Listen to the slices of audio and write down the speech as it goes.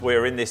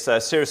We're in this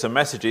series of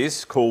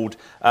messages called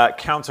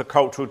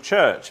Countercultural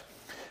Church.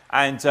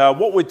 And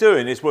what we're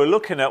doing is we're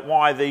looking at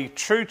why the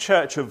true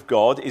church of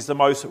God is the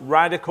most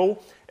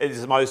radical, it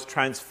is the most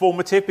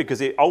transformative because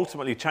it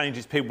ultimately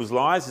changes people's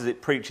lives as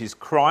it preaches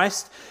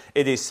Christ.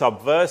 It is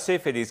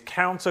subversive, it is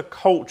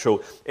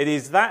countercultural. It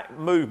is that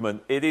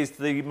movement, it is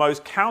the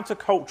most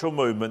countercultural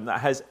movement that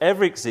has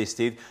ever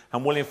existed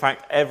and will in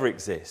fact ever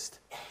exist.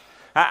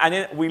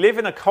 We live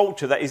in a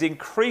culture that is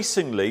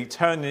increasingly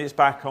turning its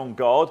back on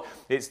God.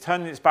 It's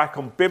turning its back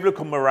on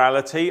biblical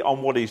morality,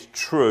 on what is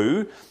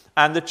true.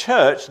 And the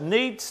church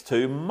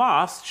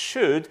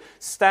should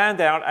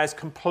stand out as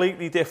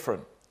completely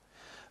different.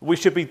 We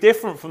should be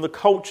different from the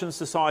culture and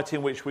society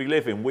in which we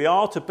live in. We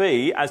are to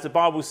be, as the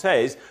Bible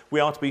says, we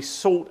are to be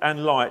salt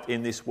and light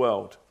in this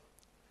world.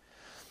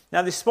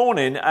 Now this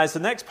morning, as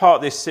the next part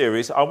of this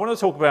series, I want to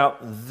talk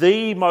about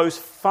the most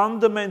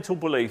fundamental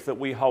belief that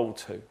we hold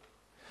to.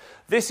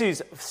 This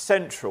is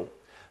central,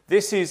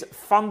 this is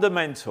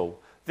fundamental,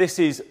 this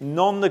is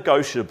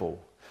non-negotiable,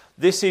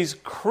 this is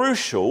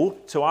crucial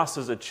to us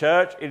as a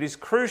church, it is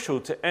crucial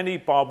to any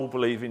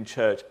Bible-believing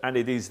church, and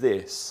it is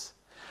this,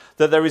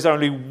 that there is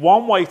only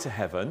one way to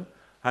heaven,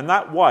 and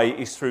that way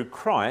is through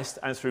Christ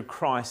and through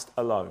Christ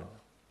alone.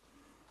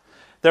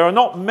 There are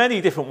not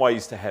many different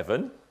ways to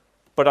heaven,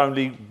 but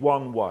only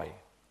one way,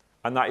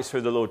 and that is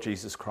through the Lord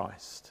Jesus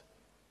Christ.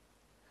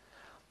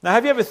 Now,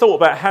 have you ever thought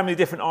about how many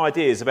different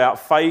ideas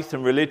about faith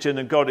and religion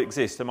and God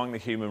exist among the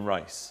human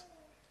race?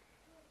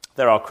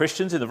 There are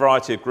Christians in a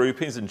variety of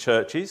groupings and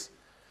churches.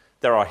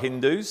 There are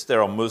Hindus,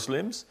 there are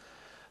Muslims,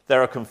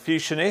 there are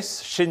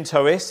Confucianists,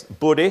 Shintoists,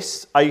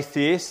 Buddhists,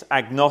 atheists,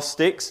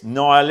 agnostics,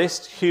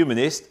 nihilists,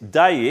 humanists,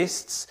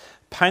 deists,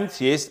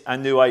 pantheists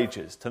and New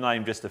Agers, to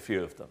name just a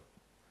few of them.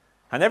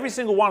 And every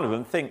single one of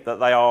them think that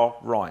they are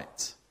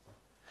right.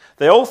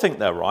 They all think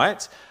they're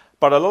right.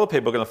 But a lot of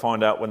people are going to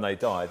find out when they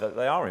die that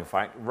they are in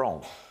fact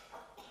wrong.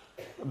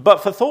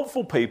 But for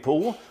thoughtful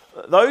people,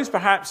 those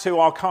perhaps who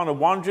are kind of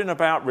wondering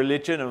about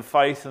religion and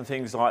faith and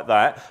things like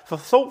that, for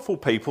thoughtful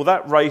people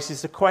that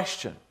raises the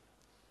question,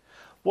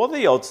 what are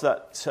the odds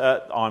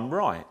that I'm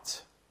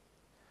right?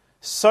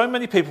 So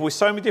many people with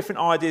so many different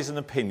ideas and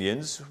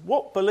opinions,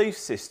 what belief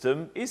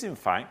system is in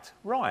fact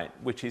right,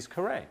 which is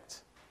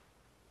correct?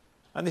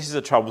 And this is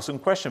a troublesome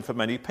question for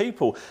many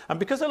people. And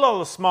because a lot of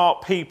the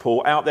smart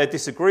people out there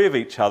disagree with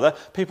each other,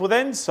 people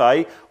then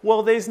say,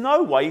 well, there's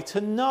no way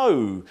to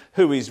know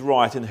who is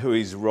right and who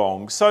is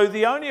wrong. So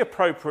the only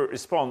appropriate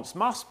response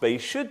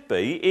should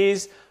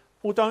be,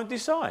 well, don't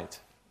decide.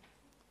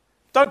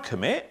 Don't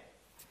commit.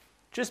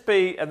 Just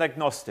be an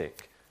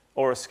agnostic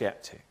or a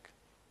skeptic.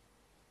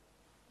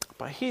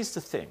 But here's the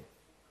thing.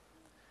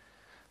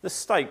 The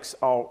stakes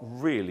are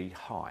really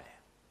high.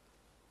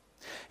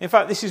 In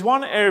fact, this is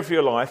one area of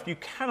your life you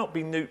cannot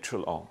be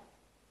neutral on.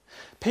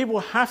 People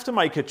have to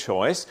make a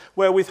choice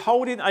where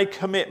withholding a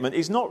commitment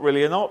is not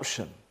really an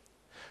option.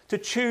 To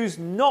choose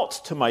not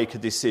to make a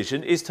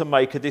decision is to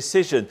make a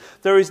decision.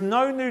 There is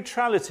no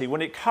neutrality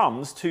when it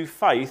comes to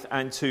faith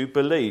and to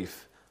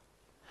belief.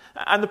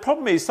 And the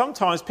problem is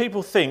sometimes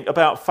people think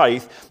about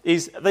faith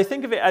they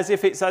think of it as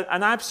if it's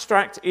an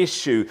abstract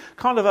issue,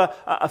 kind of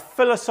a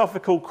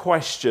philosophical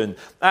question,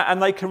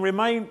 and they can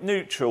remain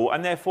neutral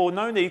and therefore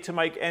no need to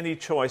make any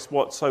choice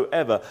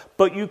whatsoever.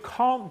 But you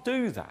can't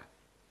do that.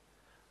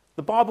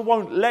 The Bible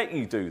won't let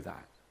you do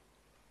that.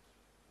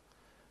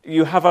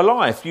 You have a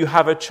life, you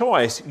have a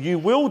choice, you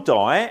will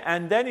die,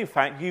 and then in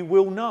fact you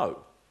will know.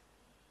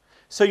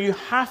 So you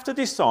have to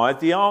decide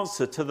the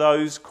answer to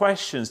those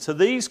questions, to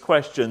these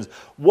questions.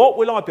 What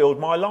will I build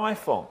my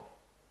life on?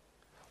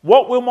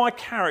 What will my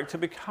character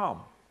become?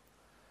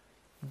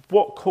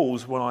 What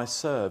cause will I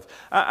serve?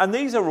 And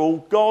these are all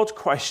God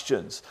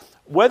questions.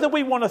 Whether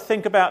we want to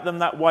think about them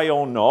that way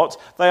or not,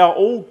 they are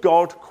all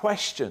God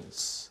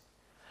questions.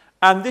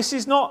 And this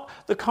is not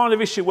the kind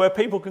of issue where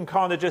people can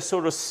kind of just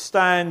sort of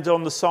stand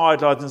on the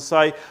sidelines and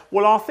say,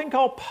 well, I think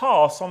I'll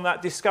pass on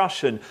that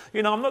discussion.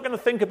 You know, I'm not going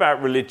to think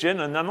about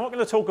religion and I'm not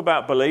going to talk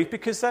about belief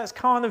because that's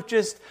kind of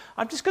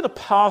I'm just going to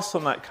pass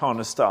on that kind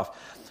of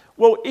stuff.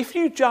 Well, if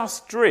you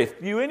just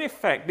drift, you in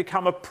effect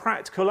become a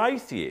practical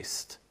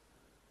atheist.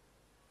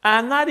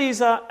 And that is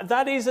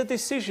a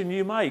decision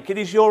you make. It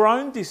is your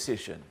own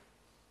decision.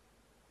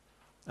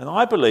 And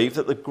I believe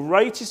that the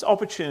greatest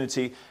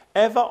opportunity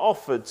ever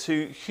offered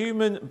to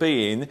human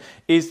being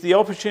is the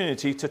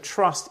opportunity to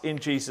trust in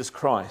Jesus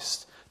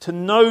Christ, to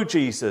know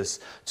Jesus,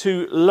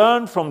 to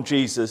learn from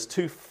Jesus,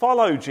 to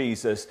follow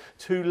Jesus,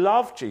 to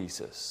love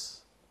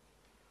Jesus.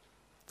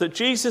 That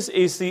Jesus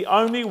is the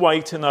only way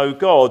to know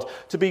God,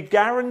 to be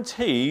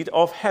guaranteed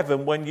of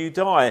heaven when you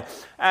die.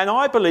 And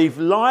I believe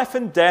life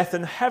and death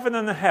and heaven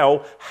and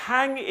hell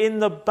hang in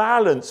the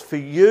balance for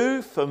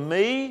you, for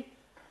me,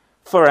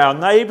 for our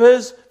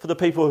neighbours, for the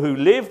people who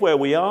live where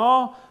we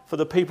are, for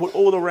the people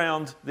all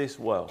around this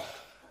world.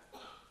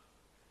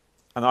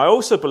 And I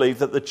also believe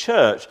that the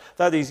church,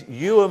 that is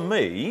you and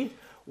me,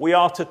 we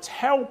are to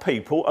tell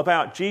people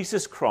about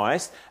Jesus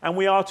Christ, and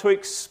we are to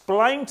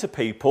explain to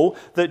people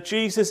that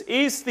Jesus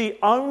is the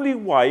only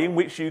way in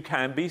which you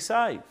can be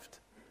saved.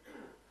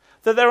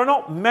 That there are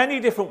not many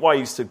different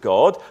ways to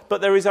God, but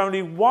there is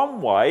only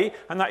one way,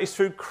 and that is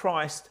through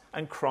Christ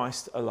and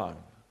Christ alone.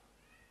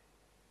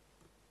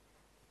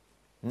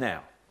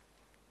 Now,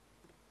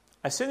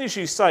 as soon as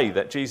you say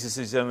that Jesus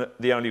is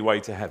the only way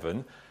to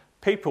heaven,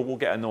 people will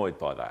get annoyed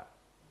by that.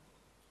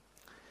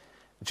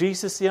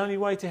 Jesus the only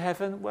way to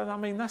heaven? Well, I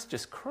mean, that's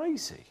just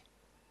crazy.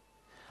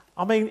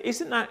 I mean,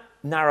 isn't that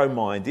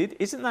narrow-minded?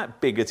 Isn't that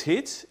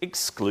bigoted,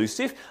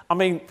 exclusive? I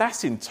mean,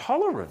 that's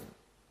intolerant.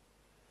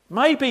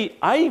 Maybe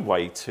a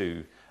way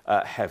to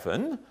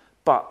heaven,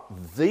 but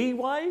the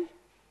way?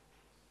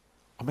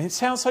 I mean, it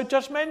sounds so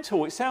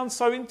judgmental. It sounds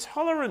so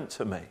intolerant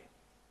to me.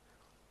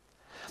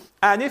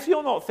 And if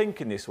you're not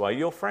thinking this way,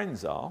 your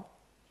friends are,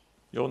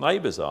 your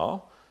neighbours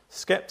are,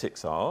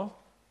 skeptics are,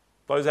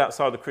 those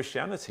outside of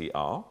Christianity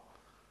are.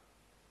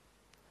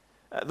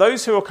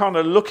 Those who are kind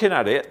of looking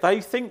at it,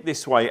 they think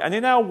this way. And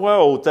in our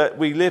world that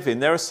we live in,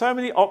 there are so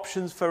many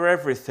options for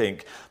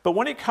everything. But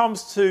when it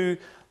comes to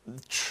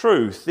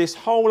truth, this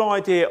whole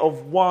idea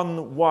of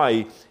one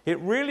way, it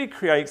really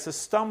creates a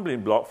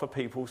stumbling block for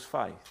people's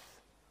faith.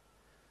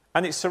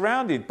 And it's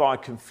surrounded by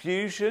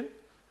confusion,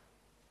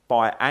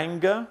 by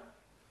anger,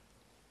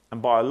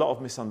 and by a lot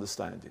of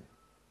misunderstanding.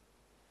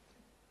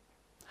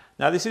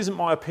 Now, this isn't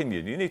my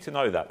opinion. You need to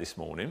know that this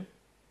morning.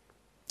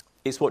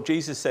 It's what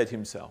Jesus said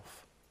himself.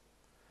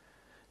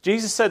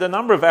 Jesus said a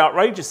number of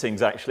outrageous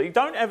things, actually.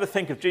 Don't ever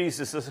think of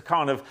Jesus as a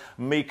kind of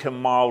meek and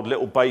mild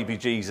little baby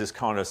Jesus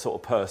kind of sort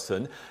of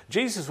person.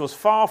 Jesus was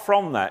far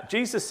from that.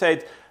 Jesus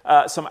said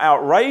some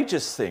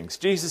outrageous things.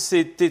 Jesus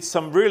did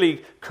some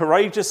really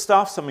courageous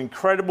stuff, some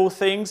incredible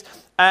things.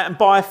 And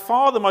by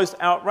far the most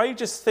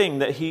outrageous thing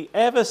that he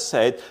ever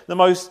said, the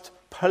most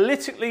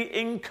politically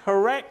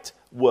incorrect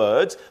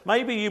words,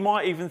 maybe you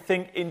might even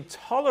think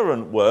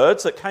intolerant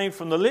words that came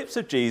from the lips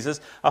of Jesus,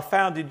 are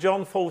found in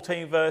John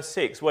 14 verse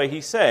 6, where he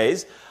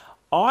says,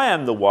 I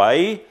am the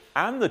way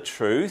and the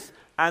truth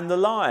and the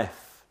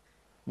life.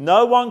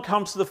 No one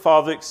comes to the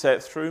Father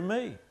except through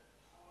me.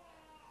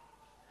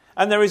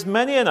 And there is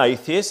many an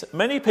atheist,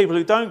 many people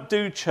who don't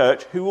do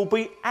church, who will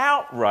be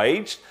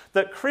outraged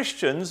that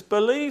Christians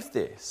believe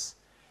this.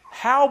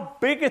 How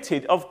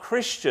bigoted of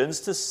Christians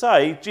to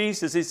say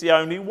Jesus is the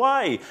only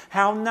way.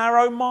 How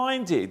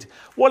narrow-minded.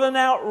 What an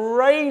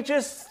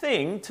outrageous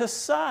thing to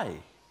say.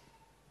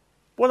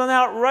 What an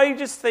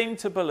outrageous thing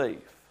to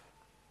believe.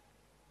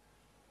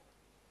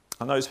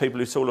 And those people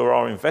who sort of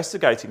are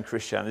investigating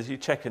Christianity,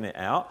 checking it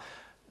out,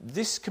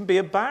 this can be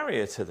a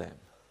barrier to them.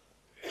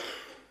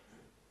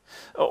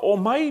 Or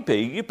maybe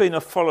you've been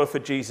a follower for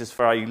Jesus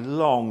for a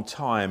long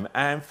time,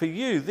 and for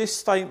you, this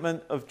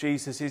statement of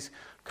Jesus is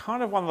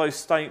kind of one of those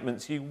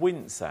statements you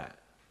wince at.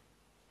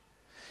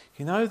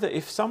 You know that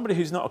if somebody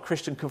who's not a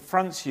Christian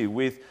confronts you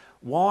with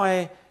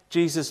why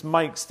Jesus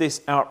makes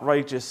this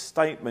outrageous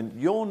statement,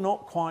 you're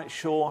not quite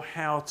sure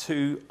how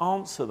to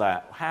answer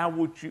that.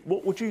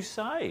 What would you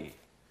say?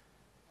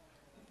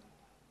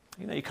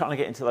 You know, you kind of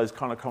get into those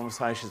kind of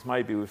conversations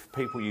maybe with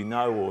people you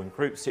know, or in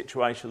group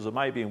situations, or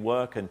maybe in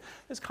work, and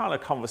there's kind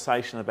of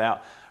conversation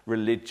about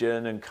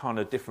religion and kind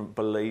of different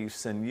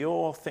beliefs, and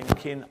you're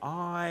thinking,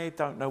 I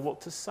don't know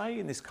what to say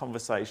in this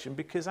conversation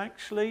because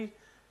actually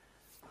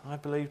I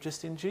believe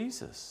just in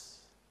Jesus.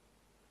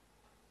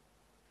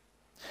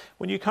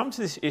 When you come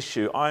to this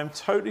issue, I am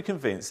totally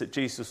convinced that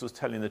Jesus was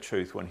telling the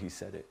truth when he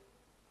said it.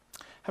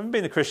 Having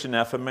been a Christian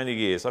now for many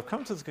years, I've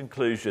come to the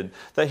conclusion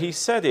that he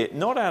said it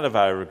not out of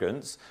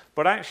arrogance,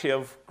 but actually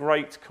of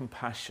great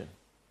compassion.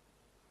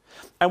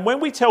 And when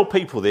we tell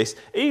people this,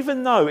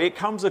 even though it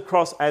comes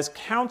across as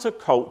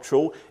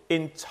countercultural,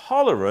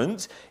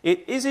 intolerant,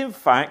 it is in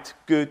fact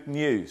good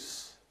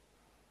news.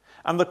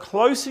 And the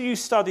closer you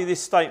study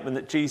this statement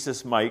that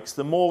Jesus makes,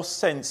 the more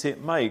sense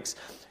it makes.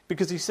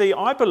 Because you see,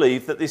 I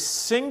believe that this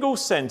single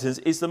sentence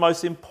is the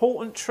most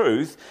important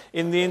truth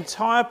in the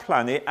entire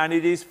planet, and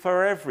it is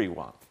for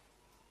everyone.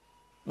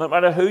 No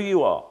matter who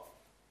you are,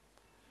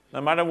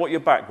 no matter what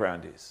your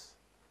background is.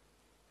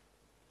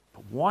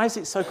 But why is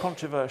it so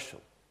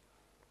controversial?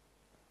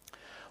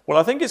 Well,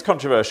 I think it's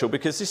controversial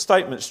because this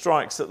statement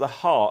strikes at the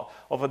heart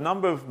of a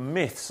number of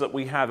myths that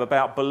we have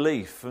about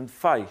belief and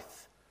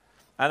faith.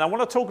 And I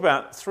want to talk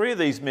about 3 of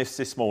these myths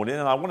this morning,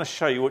 and I want to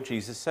show you what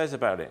Jesus says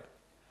about it.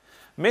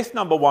 Myth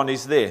number 1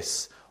 is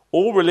this: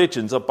 all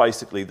religions are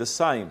basically the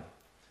same.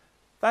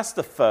 That's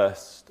the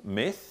first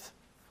myth.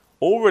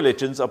 All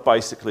religions are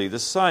basically the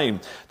same.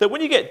 That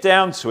when you get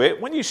down to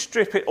it, when you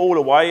strip it all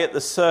away at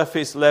the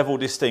surface level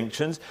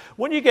distinctions,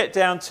 when you get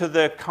down to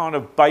the kind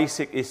of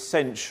basic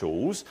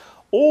essentials,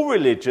 all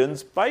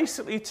religions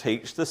basically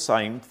teach the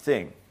same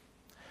thing.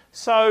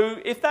 So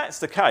if that's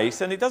the case,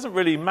 then it doesn't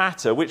really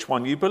matter which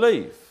one you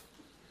believe.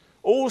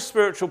 All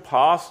spiritual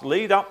paths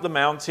lead up the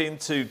mountain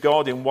to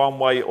God in one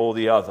way or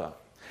the other.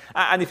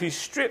 And if you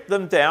strip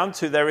them down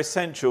to their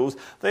essentials,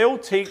 they all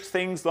teach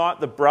things like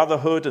the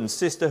brotherhood and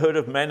sisterhood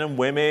of men and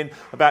women,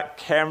 about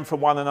caring for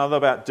one another,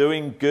 about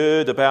doing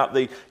good, about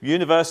the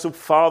universal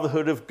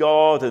fatherhood of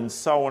God, and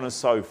so on and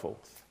so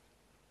forth.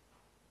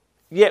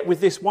 Yet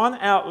with this one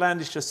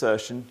outlandish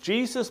assertion,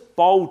 Jesus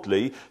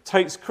boldly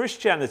takes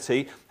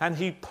Christianity and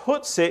he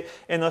puts it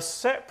in a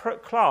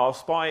separate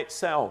class by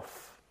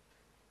itself.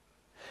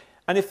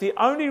 And if the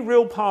only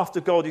real path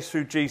to God is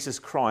through Jesus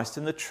Christ,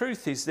 then the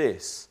truth is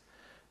this: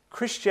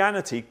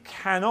 Christianity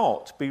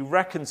cannot be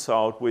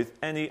reconciled with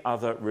any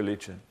other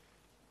religion.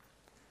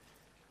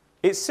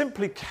 It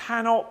simply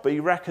cannot be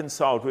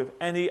reconciled with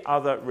any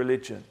other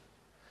religion.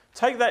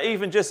 Take that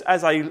even just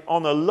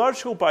on a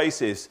logical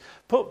basis.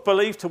 Put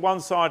belief to one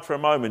side for a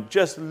moment.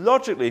 Just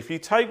logically, if you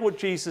take what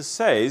Jesus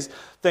says,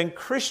 then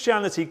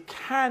Christianity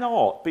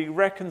cannot be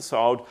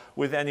reconciled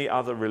with any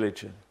other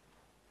religion.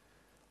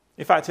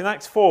 In fact, in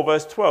Acts 4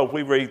 verse 12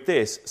 we read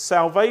this: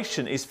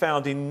 "Salvation is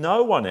found in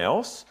no one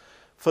else,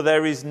 for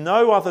there is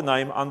no other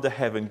name under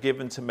heaven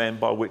given to men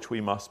by which we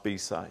must be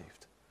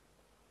saved."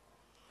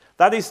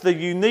 That is the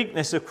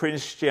uniqueness of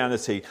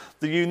Christianity.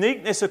 The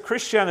uniqueness of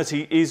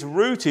Christianity is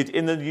rooted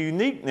in the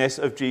uniqueness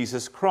of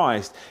Jesus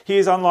Christ. He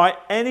is unlike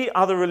any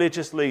other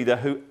religious leader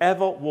who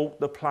ever walked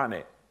the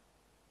planet.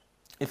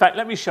 In fact,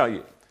 let me show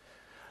you.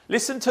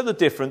 Listen to the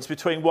difference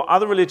between what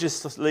other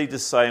religious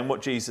leaders say and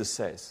what Jesus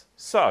says.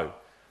 So,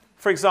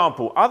 for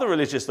example, other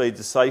religious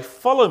leaders say,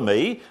 "Follow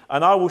me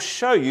and I will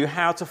show you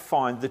how to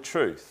find the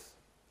truth."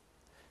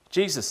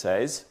 Jesus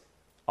says,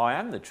 "I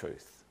am the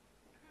truth."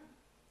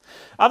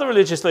 Other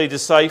religious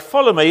leaders say,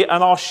 "Follow me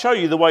and I'll show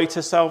you the way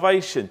to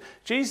salvation."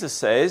 Jesus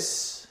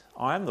says,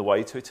 "I am the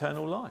way to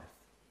eternal life."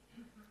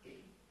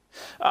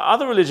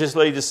 Other religious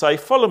leaders say,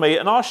 "Follow me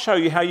and I'll show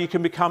you how you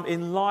can become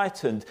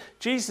enlightened."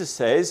 Jesus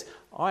says,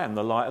 "I am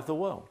the light of the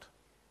world."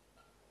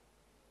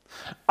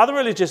 Other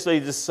religious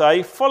leaders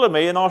say, "Follow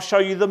me and I'll show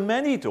you the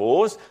many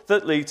doors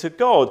that lead to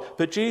God."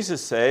 But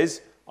Jesus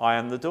says, "I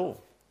am the door."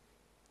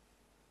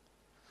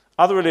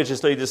 Other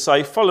religious leaders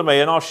say, "Follow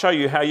me and I'll show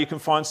you how you can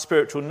find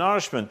spiritual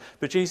nourishment."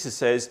 But Jesus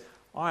says,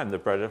 "I am the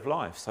bread of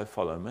life, so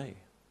follow me."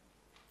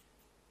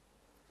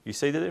 You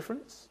see the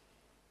difference?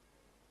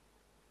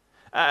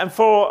 And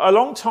for a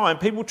long time,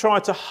 people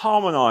tried to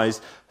harmonise,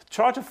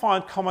 try to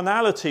find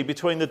commonality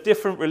between the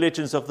different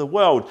religions of the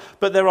world.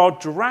 But there are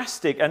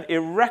drastic and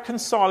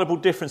irreconcilable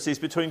differences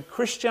between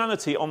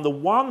Christianity on the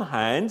one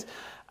hand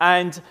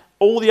and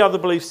all the other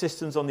belief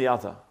systems on the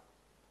other.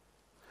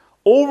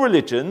 All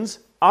religions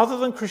other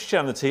than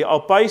Christianity are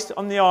based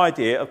on the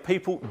idea of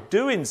people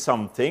doing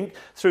something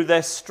through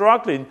their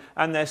struggling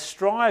and their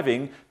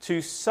striving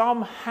to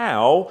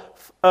somehow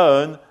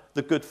earn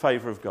the good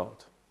favour of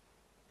God.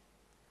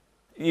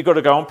 You've got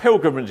to go on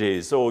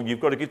pilgrimages, or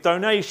you've got to give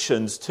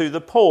donations to the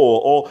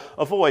poor, or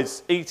avoid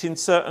eating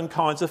certain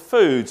kinds of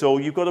foods, or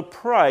you've got to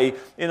pray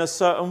in a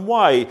certain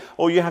way,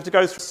 or you have to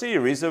go through a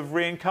series of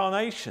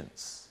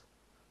reincarnations.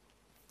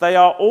 They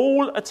are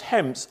all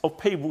attempts of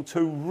people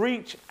to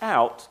reach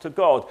out to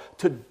God,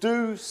 to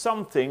do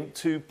something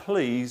to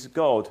please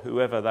God,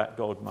 whoever that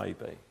God may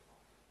be.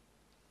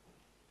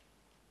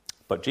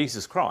 But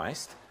Jesus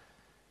Christ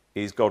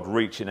is God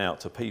reaching out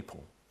to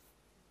people.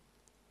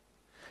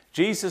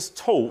 Jesus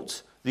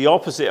taught the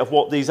opposite of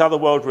what these other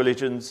world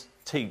religions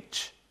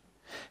teach.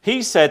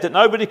 He said that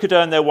nobody could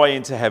earn their way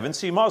into heaven,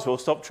 so you might as well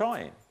stop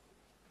trying.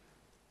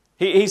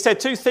 He said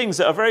two things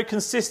that are very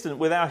consistent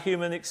with our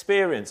human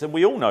experience, and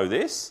we all know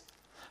this.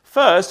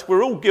 First,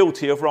 we're all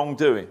guilty of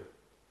wrongdoing,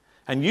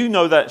 and you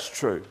know that's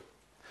true.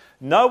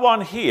 No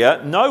one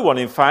here, no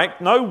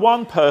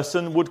one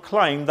person would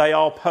claim they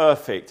are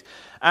perfect.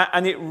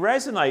 And it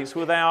resonates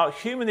with our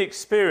human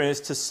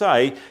experience to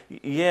say,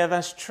 yeah,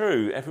 that's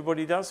true,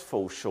 everybody does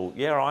fall short.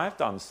 Yeah, I have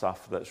done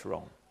stuff that's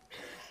wrong.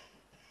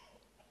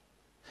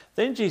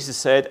 Then Jesus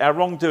said, our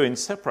wrongdoing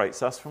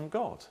separates us from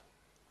God.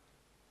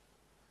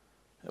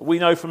 We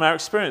know from our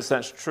experience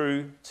that's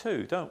true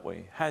too, don't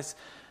we? Has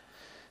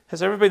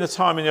there ever been a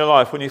time in your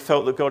life when you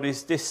felt that God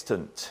is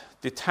distant,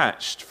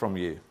 detached from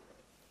you?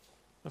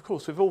 Of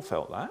course, we've all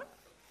felt that.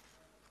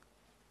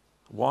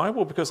 Why?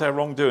 Well, because our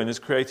wrongdoing has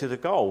created a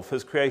gulf,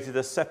 has created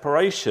a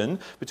separation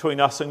between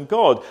us and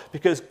God.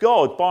 Because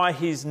God, by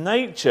his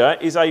nature,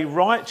 is a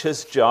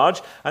righteous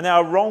judge, and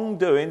our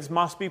wrongdoings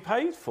must be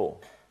paid for.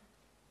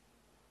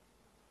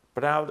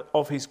 But out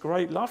of his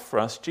great love for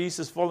us,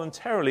 Jesus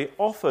voluntarily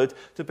offered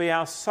to be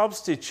our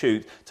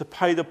substitute, to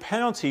pay the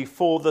penalty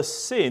for the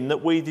sin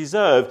that we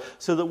deserve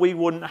so that we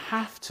wouldn't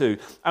have to.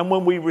 And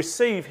when we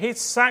receive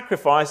his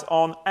sacrifice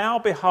on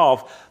our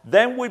behalf,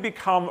 then we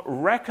become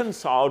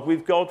reconciled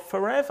with God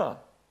forever.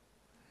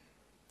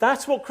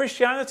 That's what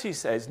Christianity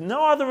says.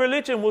 No other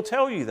religion will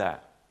tell you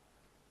that.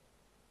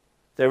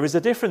 There is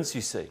a difference, you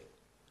see.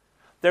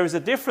 There is a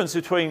difference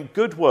between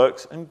good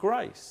works and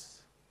grace.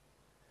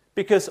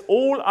 Because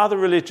all other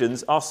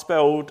religions are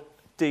spelled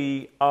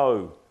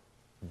D-O,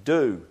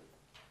 do.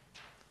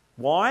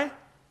 Why?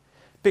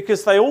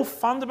 Because they all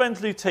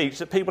fundamentally teach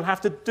that people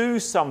have to do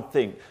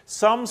something,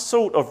 some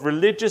sort of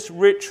religious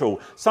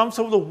ritual, some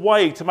sort of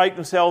way to make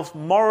themselves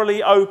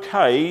morally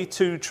okay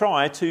to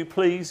try to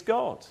please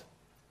God.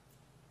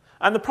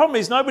 And the problem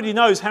is nobody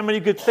knows how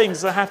many good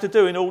things they have to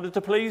do in order to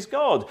please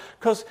God.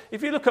 Because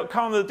if you look at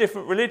kind of the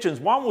different religions,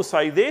 one will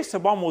say this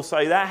and one will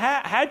say that.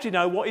 How do you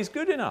know what is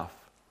good enough?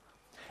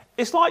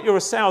 It's like you're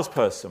a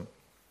salesperson.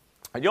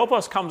 And your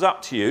boss comes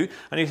up to you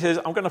and he says,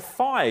 I'm going to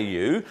fire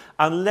you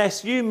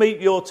unless you meet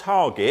your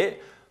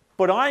target,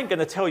 but I ain't going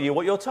to tell you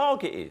what your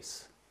target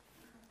is.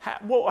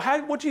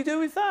 What do you do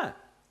with that?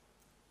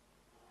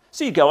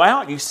 So you go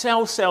out, you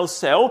sell,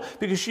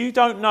 because you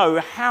don't know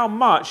how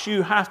much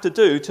you have to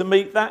do to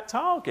meet that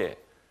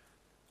target.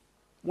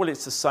 Well,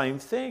 it's the same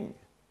thing.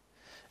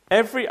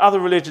 Every other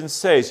religion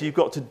says you've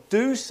got to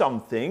do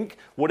something,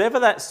 whatever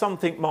that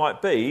something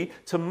might be,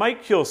 to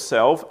make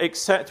yourself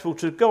acceptable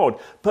to God.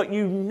 But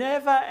you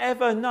never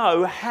ever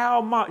know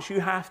how much you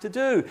have to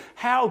do.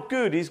 How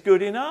good is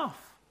good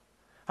enough?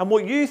 And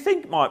what you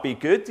think might be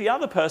good, the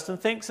other person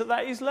thinks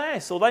that is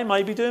less, or they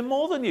may be doing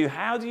more than you.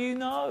 How do you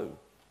know?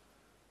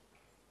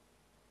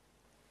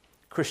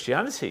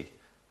 Christianity,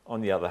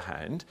 on the other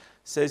hand,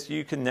 says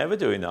you can never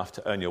do enough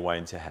to earn your way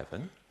into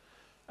heaven.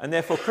 And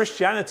therefore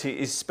Christianity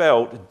is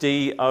spelled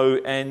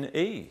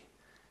D-O-N-E.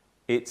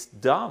 It's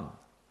done.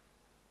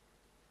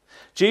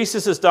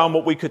 Jesus has done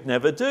what we could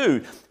never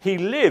do. He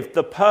lived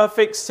the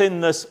perfect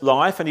sinless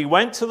life and he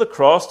went to the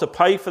cross to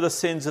pay for the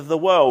sins of the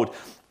world.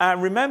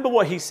 And remember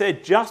what he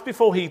said just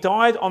before he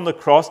died on the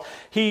cross.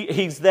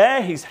 He's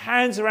there, his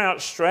hands are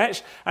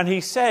outstretched, and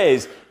he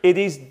says, it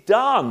is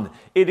done,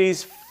 it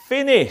is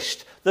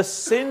finished. The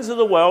sins of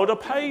the world are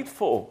paid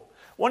for.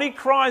 When he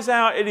cries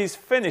out, it is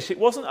finished, it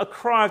wasn't a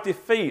cry of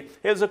defeat,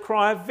 it was a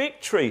cry of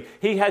victory.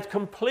 He had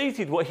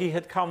completed what he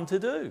had come to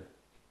do.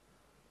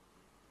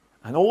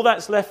 And all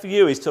that's left for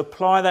you is to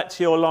apply that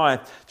to your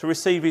life, to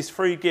receive his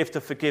free gift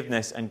of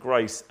forgiveness and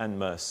grace and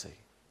mercy.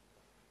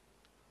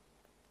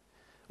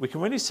 We can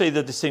really see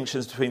the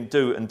distinctions between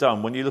do and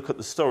done when you look at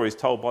the stories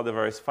told by the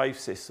various faith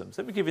systems.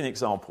 Let me give you an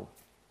example.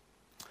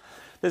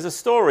 There's a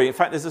story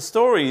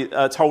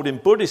told in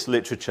Buddhist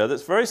literature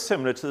that's very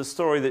similar to the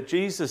story that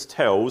Jesus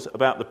tells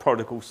about the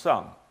prodigal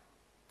son.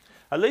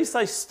 At least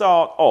they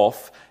start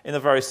off in a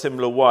very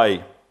similar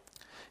way.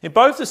 In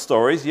both the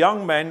stories,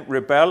 young men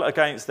rebel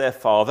against their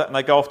father and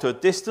they go off to a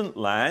distant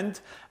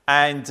land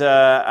and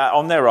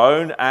on their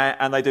own,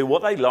 and they do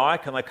what they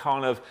like, and they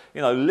kind of,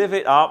 live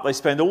it up. They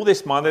spend all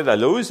this money, they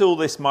lose all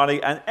this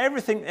money, and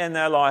everything in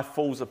their life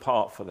falls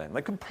apart for them.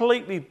 They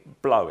completely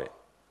blow it.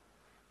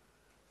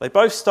 They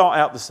both start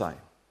out the same.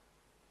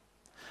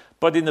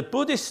 But in the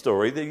Buddhist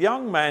story, the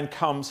young man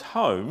comes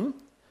home,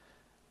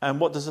 and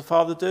what does the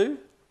father do?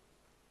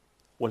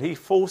 Well, he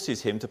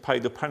forces him to pay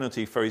the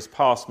penalty for his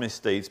past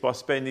misdeeds by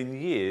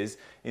spending years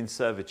in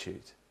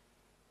servitude.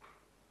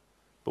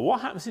 But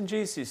what happens in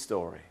Jesus'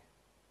 story?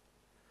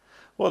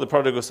 Well, the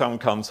prodigal son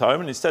comes home,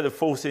 and instead of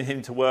forcing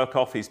him to work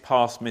off his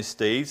past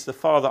misdeeds, the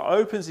father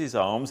opens his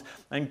arms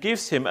and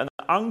gives him an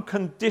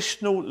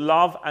unconditional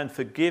love and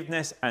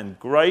forgiveness and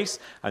grace,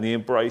 and he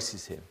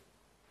embraces him.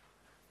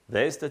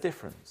 There's the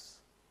difference.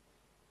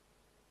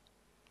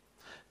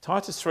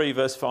 Titus 3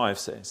 verse 5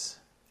 says,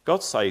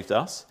 God saved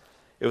us.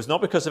 It was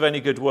not because of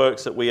any good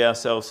works that we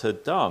ourselves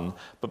had done,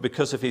 but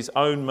because of his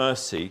own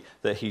mercy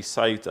that he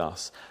saved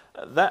us.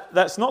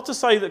 That's not to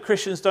say that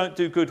Christians don't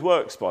do good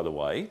works, by the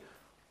way.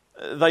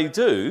 They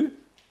do,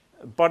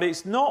 but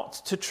it's not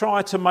to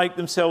try to make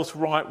themselves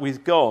right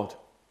with God.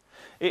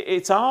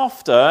 It's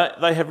after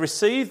they have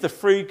received the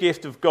free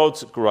gift of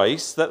God's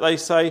grace that they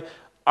say,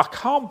 I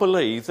can't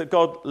believe that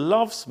God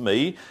loves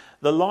me,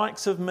 the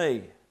likes of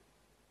me.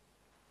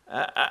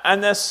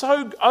 And they're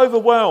so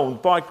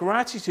overwhelmed by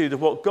gratitude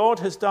of what God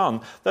has done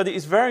that it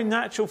is very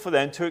natural for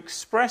them to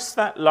express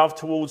that love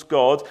towards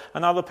God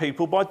and other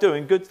people by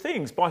doing good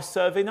things, by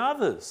serving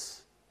others.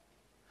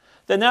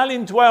 They're now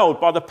indwelled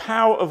by the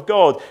power of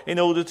God in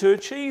order to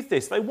achieve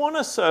this. They want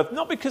to serve,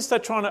 not because they're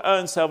trying to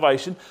earn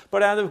salvation,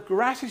 but out of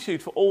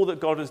gratitude for all that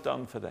God has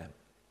done for them.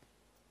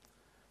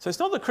 So it's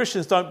not that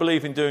Christians don't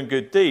believe in doing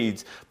good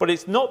deeds, but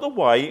it's not the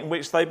way in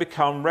which they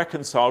become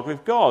reconciled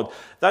with God.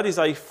 That is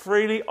a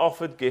freely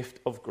offered gift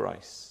of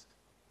grace.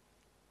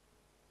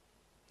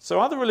 So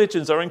other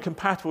religions are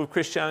incompatible with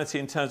Christianity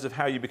in terms of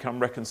how you become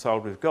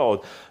reconciled with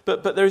God,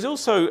 but there is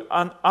also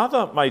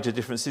other major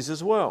differences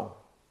as well.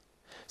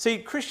 See,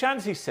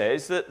 Christianity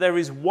says that there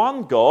is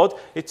one God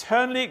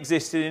eternally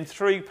existing in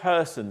three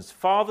persons,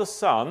 Father,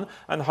 Son,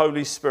 and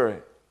Holy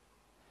Spirit.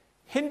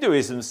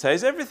 Hinduism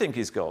says everything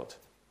is God.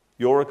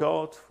 You're a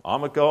god,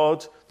 I'm a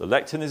god, the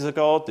lectern is a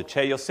god, the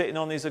chair you're sitting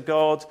on is a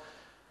god.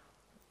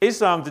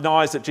 Islam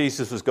denies that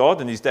Jesus was God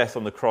and his death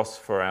on the cross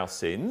for our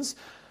sins.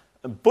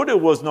 Buddha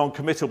was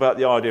non-committal about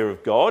the idea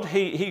of God.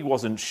 He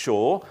wasn't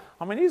sure.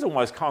 I mean, he's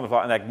almost kind of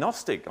like an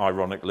agnostic,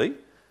 ironically.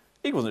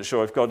 He wasn't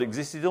sure if God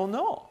existed or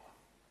not.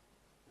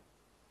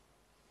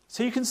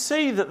 So you can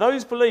see that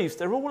those beliefs,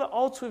 they're all at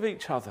odds with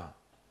each other.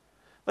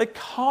 They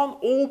can't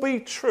all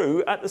be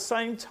true at the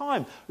same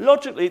time.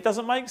 Logically, it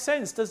doesn't make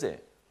sense, does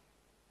it?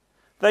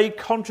 They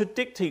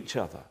contradict each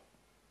other.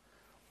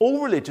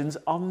 All religions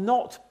are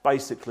not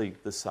basically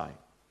the same.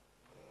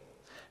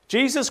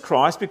 Jesus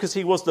Christ, because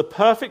he was the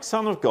perfect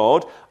Son of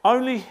God,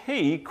 only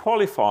he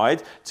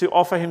qualified to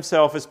offer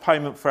himself as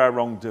payment for our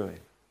wrongdoing.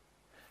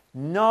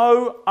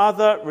 No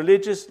other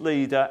religious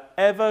leader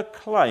ever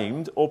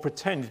claimed or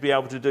pretended to be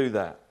able to do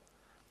that.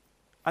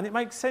 And it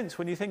makes sense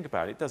when you think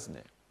about it, doesn't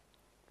it?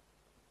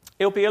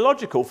 It'll be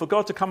illogical for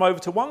God to come over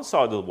to one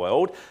side of the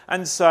world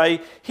and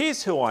say,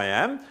 here's who I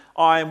am.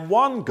 I am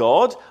one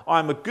God.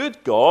 I'm a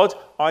good God.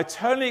 I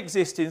eternally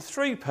exist in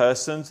three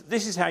persons.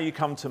 This is how you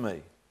come to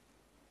me.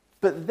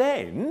 But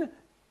then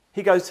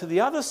he goes to the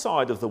other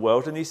side of the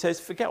world and he says,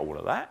 forget all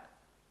of that.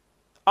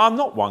 I'm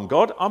not one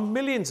God. I'm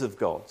millions of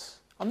gods.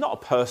 I'm not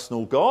a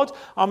personal God.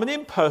 I'm an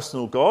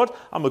impersonal God.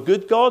 I'm a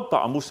good God,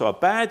 but I'm also a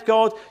bad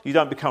God. You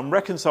don't become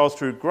reconciled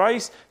through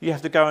grace. You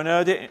have to go and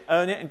earn it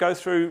and go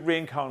through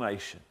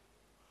reincarnation.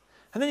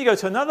 And then you go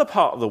to another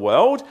part of the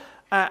world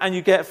and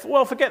you get,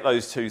 well, forget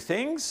those two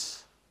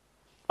things.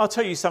 I'll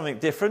tell you something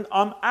different.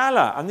 I'm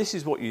Allah, and this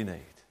is what you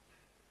need.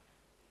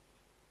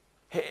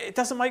 It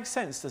doesn't make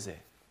sense, does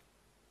it?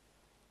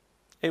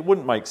 It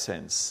wouldn't make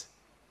sense.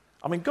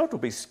 I mean, God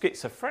would be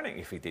schizophrenic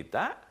if he did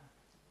that.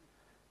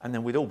 And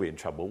then we'd all be in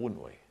trouble,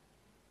 wouldn't we?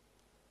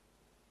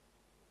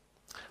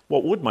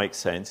 What would make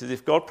sense is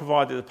if God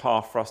provided a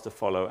path for us to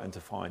follow and to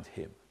find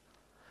him.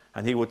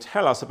 And he will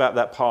tell us about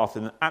that path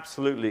in an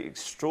absolutely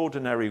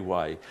extraordinary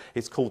way.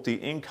 It's called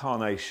the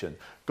incarnation.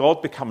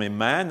 God becoming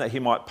man that he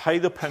might pay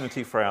the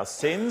penalty for our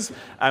sins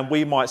and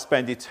we might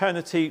spend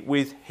eternity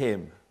with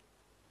him.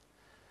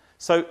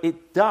 So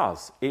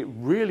it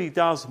really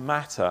does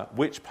matter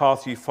which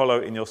path you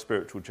follow in your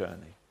spiritual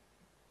journey.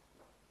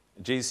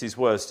 Jesus'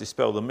 words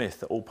dispel the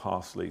myth that all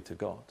paths lead to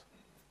God.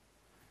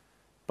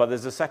 But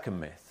there's a second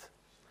myth.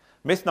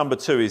 Myth number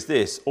 2 is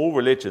this: all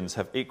religions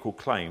have equal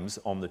claims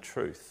on the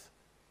truth.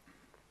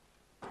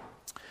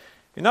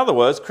 In other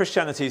words,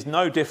 Christianity is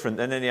no different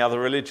than any other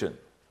religion.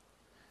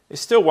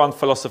 It's still one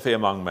philosophy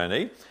among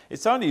many.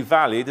 It's only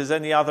valid as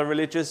any other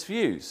religious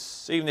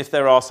views. Even if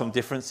there are some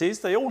differences,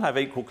 they all have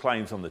equal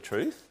claims on the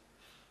truth.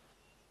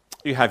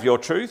 You have your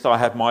truth, I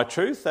have my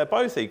truth. They're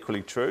both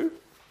equally true.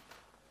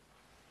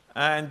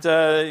 And,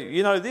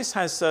 this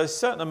has a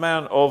certain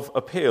amount of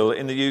appeal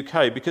in the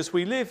UK because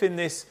we live in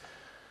this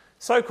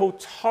so-called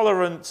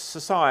tolerant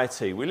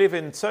society. We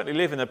certainly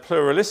live in a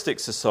pluralistic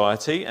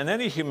society, and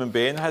any human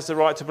being has the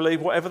right to believe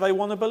whatever they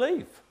want to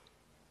believe.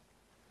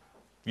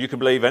 You can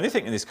believe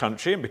anything in this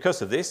country, and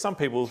because of this, some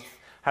people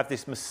have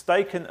this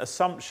mistaken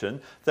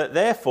assumption that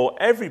therefore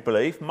every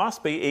belief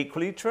must be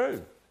equally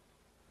true.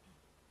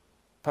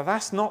 But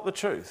that's not the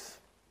truth.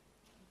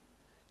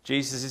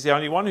 Jesus is the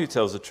only one who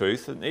tells the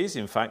truth, and is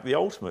in fact the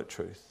ultimate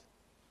truth.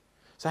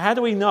 So how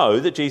do we know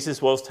that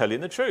Jesus was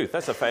telling the truth?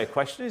 That's a fair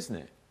question, isn't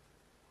it?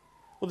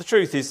 Well, the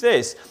truth is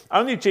this: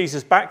 only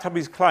Jesus backed up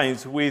his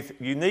claims with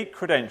unique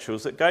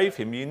credentials that gave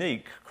him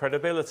unique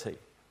credibility.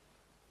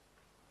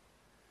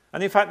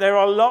 And in fact, there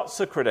are lots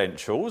of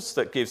credentials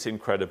that gives him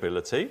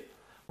credibility.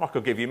 I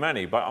could give you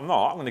many, but I'm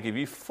not. I'm going to give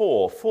you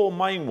four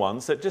main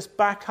ones that just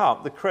back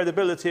up the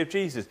credibility of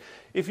Jesus.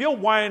 If you're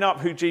weighing up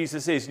who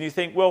Jesus is and you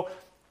think, well,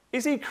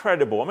 is he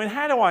credible? I mean,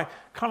 how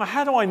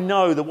do I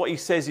know that what he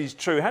says is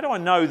true? How do I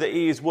know that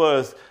he is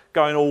worth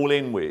going all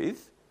in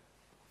with?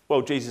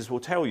 Well, Jesus will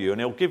tell you,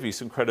 and he'll give you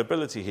some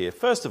credibility here.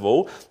 First of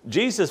all,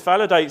 Jesus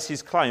validates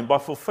his claim by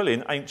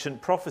fulfilling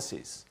ancient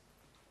prophecies.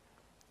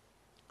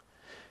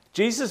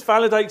 Jesus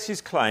validates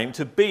his claim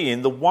to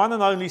being the one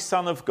and only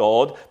Son of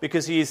God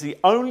because he is the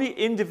only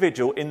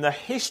individual in the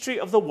history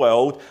of the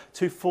world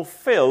to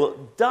fulfill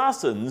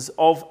dozens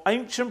of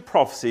ancient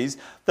prophecies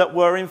that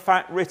were in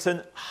fact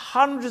written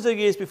hundreds of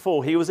years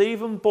before he was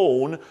even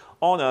born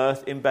on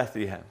earth in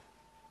Bethlehem.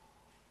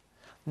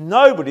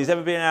 Nobody's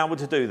ever been able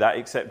to do that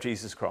except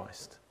Jesus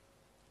Christ.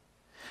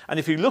 And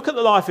if you look at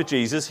the life of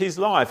Jesus, his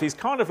life is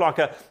kind of like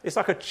a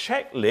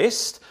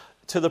checklist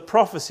to the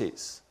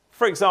prophecies.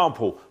 For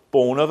example,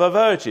 born of a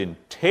virgin,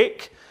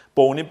 tick.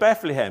 Born in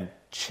Bethlehem,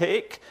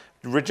 tick.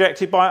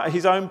 Rejected by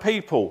his own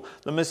people.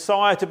 The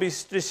Messiah to be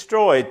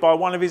destroyed by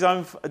one of his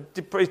own,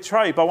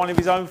 betrayed by one of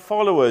his own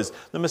followers.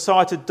 The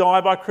Messiah to die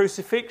by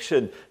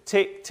crucifixion.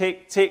 Tick,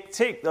 tick, tick,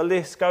 tick. The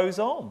list goes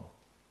on.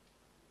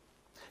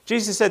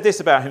 Jesus said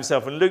this about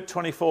himself in Luke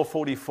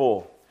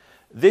 24:44.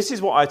 This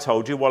is what I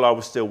told you while I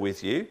was still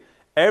with you.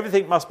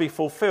 Everything must be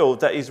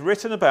fulfilled that is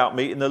written about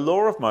me in the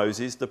law of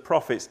Moses, the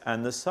prophets,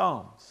 and the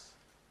Psalms.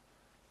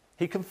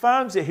 He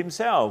confirms it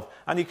himself,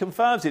 and he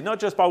confirms it not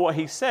just by what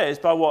he says,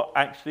 by what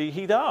actually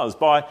he does,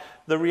 by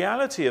the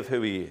reality of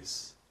who he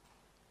is.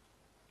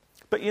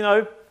 But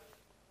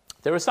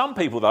there are some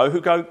people though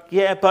who go,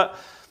 yeah, but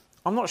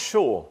I'm not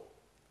sure.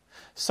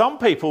 Some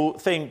people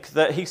think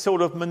that he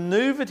sort of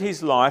manoeuvred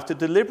his life to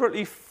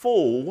deliberately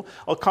fool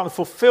or kind of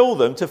fulfill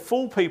them, to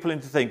fool people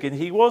into thinking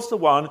he was the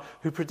one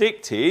who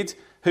predicted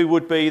who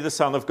would be the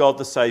Son of God,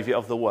 the Saviour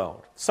of the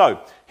world.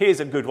 So here's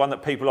a good one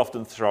that people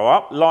often throw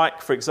up.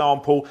 Like, for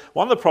example,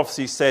 one of the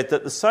prophecies said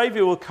that the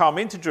Saviour will come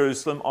into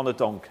Jerusalem on a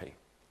donkey.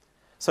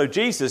 So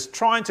Jesus,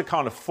 trying to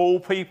kind of fool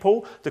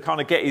people, to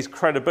kind of get his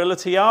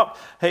credibility up,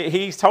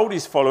 he told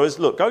his followers,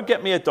 look, go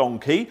get me a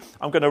donkey.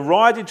 I'm going to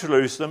ride in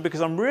Jerusalem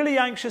because I'm really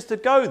anxious to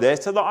go there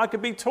so that I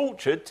could be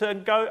tortured to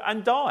go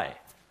and die.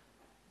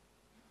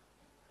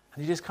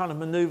 And he just kind of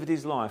manoeuvred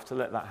his life to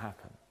let that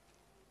happen.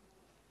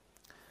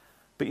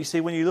 But you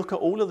see, when you look at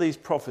all of these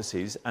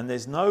prophecies, and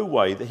there's no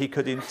way that he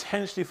could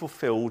intentionally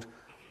fulfilled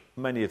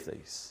many of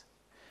these.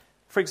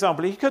 For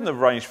example, he couldn't have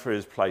arranged for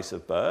his place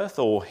of birth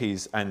or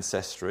his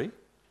ancestry.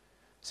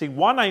 See,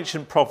 one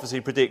ancient prophecy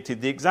predicted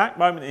the exact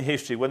moment in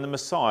history when the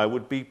Messiah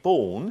would be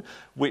born,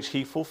 which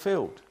he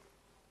fulfilled.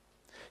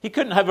 He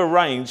couldn't have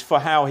arranged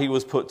for how he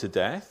was put to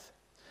death,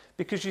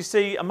 because you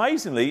see,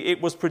 amazingly,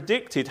 it was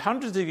predicted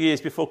hundreds of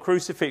years before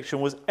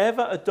crucifixion was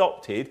ever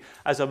adopted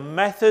as a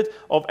method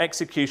of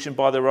execution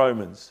by the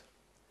Romans.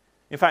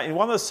 In fact, in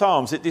one of the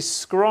Psalms, it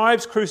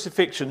describes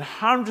crucifixion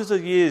hundreds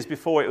of years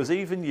before it was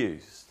even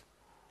used.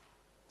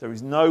 There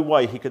is no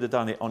way he could have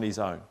done it on his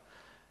own,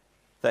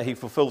 that he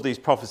fulfilled these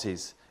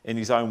prophecies in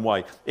his own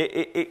way.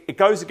 It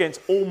goes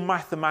against all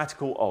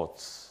mathematical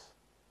odds.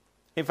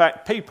 In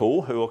fact,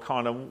 people who are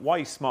kind of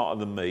way smarter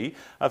than me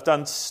have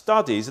done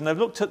studies, and they've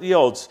looked at the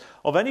odds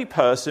of any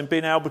person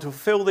being able to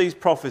fulfill these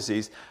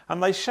prophecies,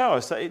 and they show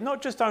us that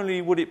not just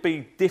only would it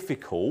be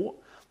difficult,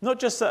 not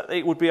just that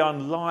it would be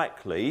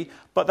unlikely,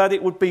 but that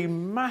it would be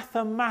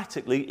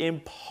mathematically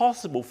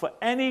impossible for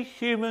any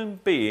human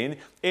being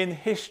in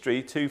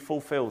history to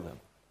fulfill them.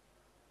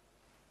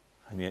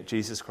 And yet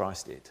Jesus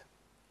Christ did.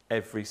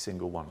 Every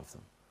single one of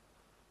them.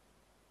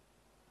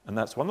 And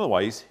that's one of the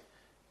ways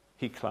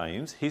he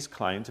claims, his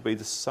claim to be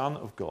the Son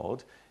of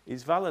God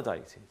is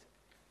validated.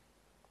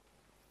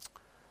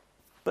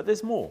 But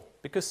there's more.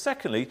 Because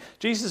secondly,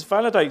 Jesus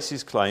validates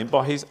his claim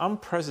by his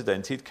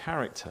unprecedented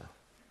character.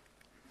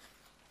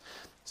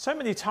 So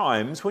many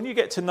times when you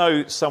get to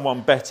know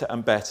someone better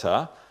and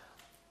better,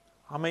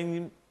 I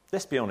mean,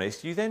 let's be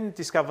honest, you then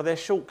discover their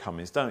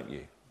shortcomings, don't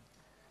you?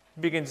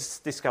 You begin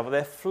to discover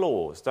their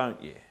flaws,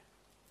 don't you?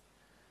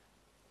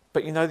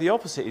 But you know, the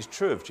opposite is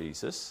true of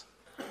Jesus.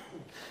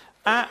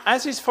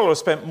 As his followers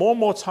spent more and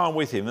more time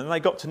with him and they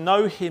got to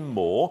know him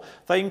more,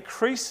 they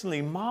increasingly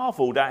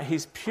marvelled at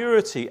his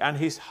purity and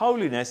his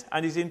holiness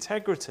and his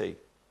integrity.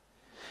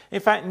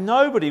 In fact,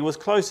 nobody was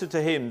closer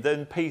to him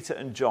than Peter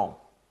and John.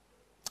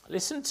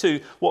 Listen to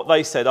what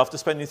they said after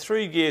spending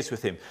 3 years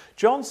with him.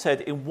 John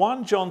said in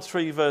 1 John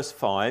 3 verse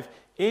 5,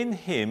 "In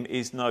him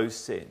is no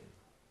sin."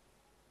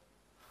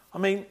 I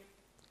mean,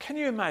 can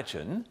you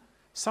imagine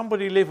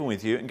somebody living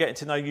with you and getting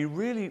to know you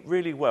really,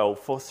 really well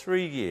for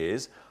 3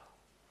 years?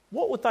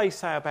 What would they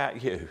say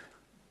about you?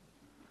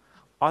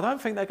 I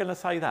don't think they're going to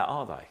say that,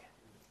 are they?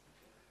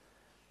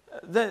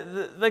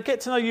 They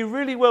get to know you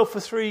really well for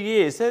 3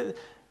 years. They're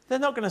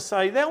not going to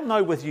say, they'll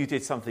know whether you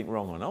did something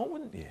wrong or not,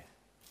 wouldn't you?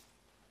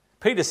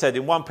 Peter said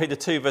in 1 Peter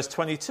 2 verse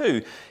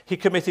 22, he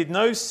committed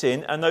no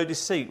sin and no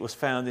deceit was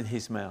found in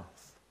his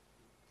mouth.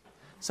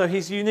 So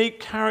his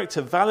unique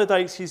character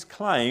validates his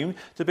claim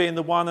to being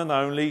the one and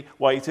only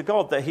way to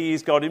God, that he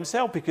is God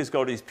himself, because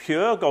God is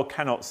pure, God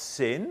cannot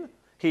sin.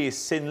 He is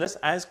sinless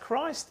as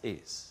Christ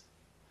is.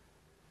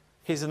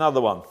 Here's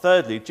another one.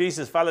 Thirdly,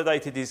 Jesus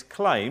validated his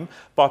claim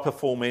by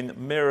performing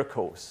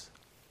miracles.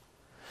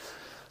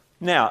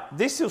 Now,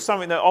 this is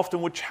something that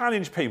often would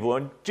challenge people,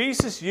 and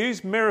Jesus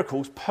used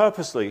miracles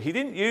purposely. He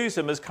didn't use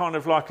them as kind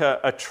of like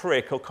a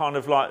trick or kind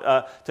of like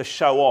to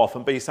show off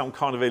and be some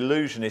kind of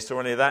illusionist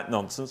or any of that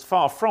nonsense.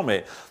 Far from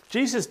it.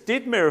 Jesus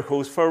did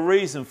miracles for a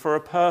reason, for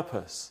a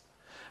purpose.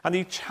 And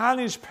he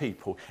challenged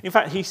people. In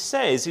fact, he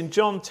says in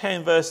John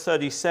 10 verse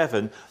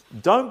 37,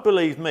 "Don't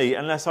believe me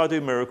unless I do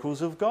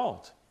miracles of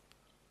God."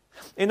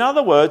 In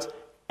other words,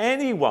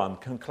 anyone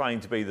can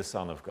claim to be the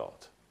Son of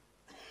God.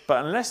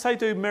 But unless they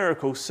do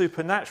miracles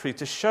supernaturally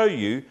to show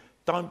you,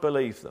 don't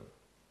believe them.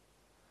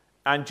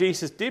 And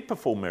Jesus did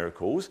perform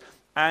miracles.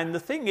 And the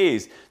thing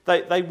is,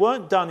 they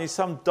weren't done in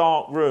some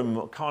dark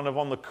room, kind of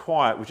on the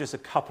quiet, with just a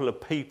couple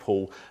of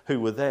people who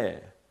were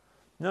there.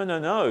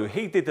 No.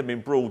 He did them in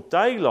broad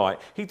daylight.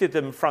 He did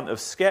them in front of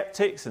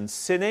skeptics and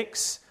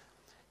cynics.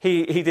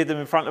 He did them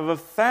in front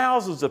of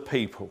thousands of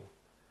people.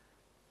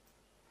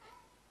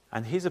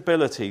 And his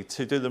ability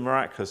to do the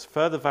miraculous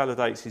further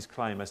validates his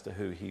claim as to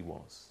who he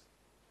was.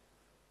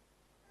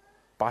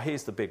 But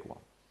here's the big one.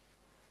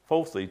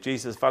 Fourthly,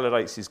 Jesus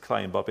validates his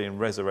claim by being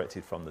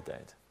resurrected from the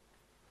dead.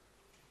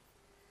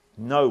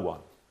 No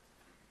one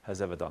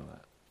has ever done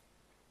that.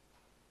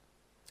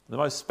 The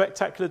most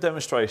spectacular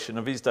demonstration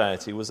of his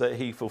deity was that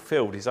he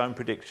fulfilled his own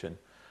prediction.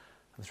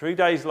 And 3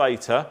 days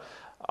later,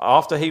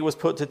 after he was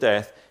put to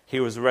death, he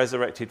was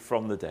resurrected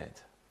from the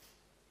dead.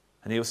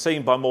 And he was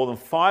seen by more than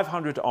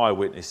 500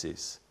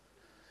 eyewitnesses.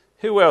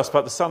 Who else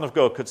but the Son of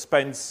God could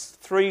spend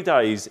 3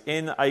 days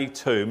in a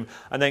tomb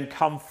and then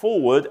come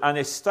forward and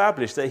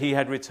establish that he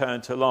had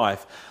returned to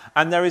life?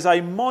 And there is a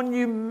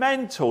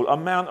monumental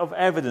amount of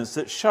evidence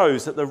that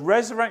shows that the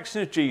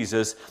resurrection of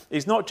Jesus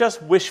is not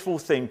just wishful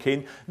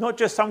thinking, not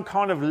just some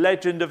kind of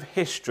legend of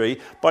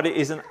history, but it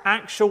is an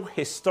actual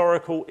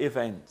historical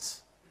event.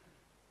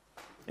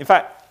 In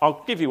fact,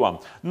 I'll give you one.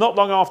 Not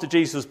long after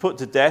Jesus was put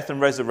to death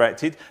and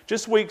resurrected,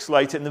 just weeks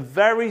later in the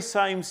very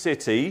same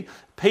city,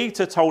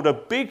 Peter told a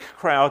big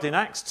crowd in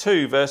Acts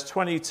 2 verse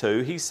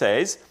 22, he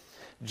says,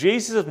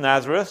 "Jesus of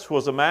Nazareth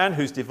was a man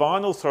whose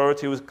divine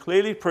authority was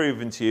clearly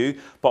proven to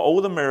you by all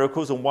the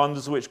miracles and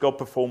wonders which God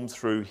performed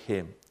through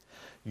him.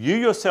 You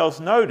yourselves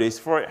know this,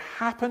 for it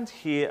happened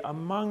here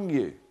among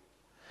you.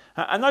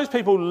 And those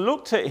people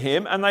looked at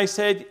him and they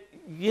said,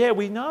 yeah,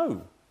 we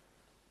know.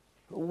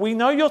 We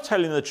know you're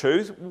telling the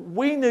truth.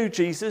 We knew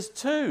Jesus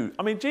too.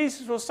 I mean,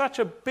 Jesus was such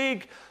a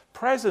big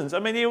presence. I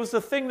mean, he was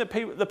the thing that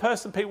the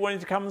person people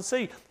wanted to come and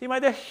see. He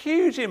made a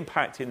huge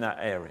impact in that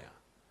area.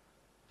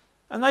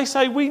 And they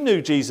say, we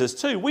knew Jesus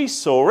too. We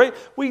saw it.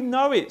 We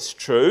know it's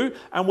true.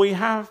 And we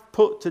have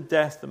put to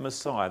death the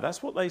Messiah.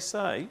 That's what they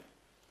say.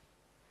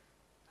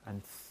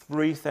 And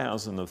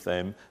 3,000 of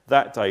them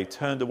that day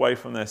turned away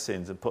from their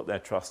sins and put their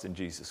trust in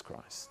Jesus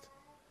Christ.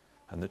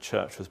 And the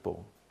church was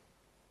born.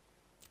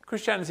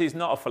 Christianity is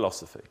not a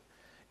philosophy.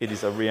 It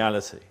is a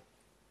reality.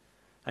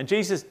 And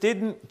Jesus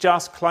didn't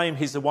just claim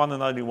he's the one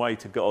and only way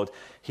to God.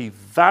 He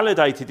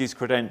validated his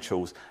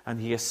credentials and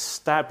he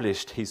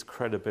established his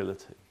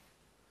credibility.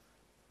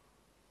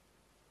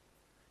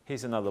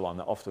 Here's another one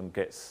that often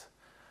gets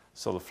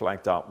sort of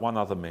flagged up. One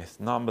other myth.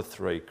 Number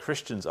 3,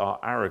 Christians are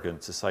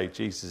arrogant to say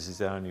Jesus is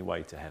the only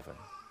way to heaven.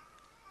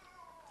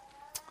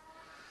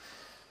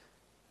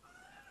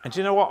 And do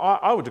you know what?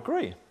 I would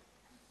agree.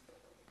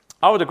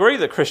 I would agree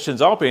that Christians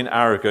are being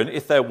arrogant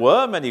if there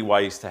were many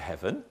ways to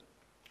heaven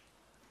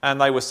and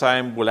they were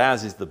saying, well,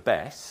 ours is the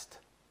best.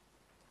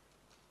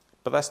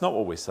 But that's not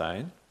what we're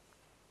saying.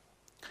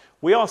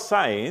 We are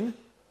saying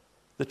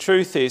the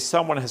truth is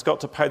someone has got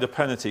to pay the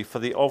penalty for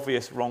the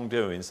obvious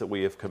wrongdoings that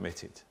we have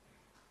committed.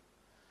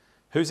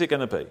 Who's it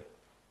going to be?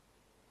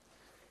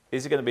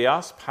 Is it going to be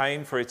us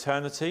paying for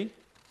eternity?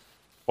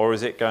 Or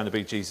is it going to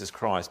be Jesus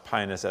Christ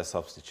paying as our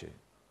substitute?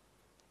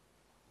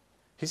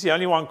 He's the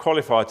only one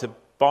qualified to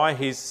by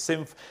his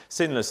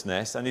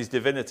sinlessness and his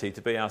divinity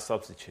to be our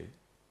substitute.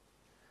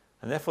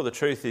 And therefore the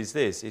truth is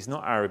this, he's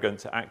not arrogant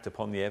to act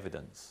upon the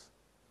evidence.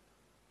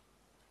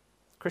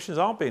 Christians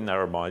aren't being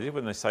narrow-minded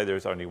when they say there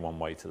is only one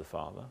way to the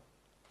Father.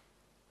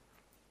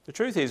 The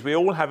truth is we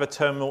all have a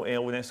terminal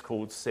illness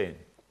called sin.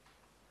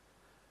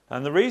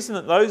 And the reason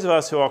that those of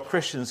us who are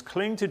Christians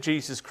cling to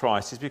Jesus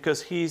Christ is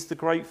because he is the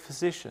great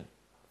physician.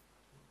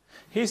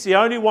 He's the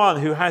only one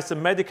who has the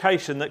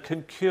medication that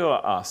can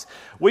cure us.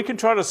 We can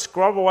try to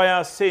scrub away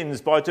our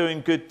sins by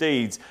doing good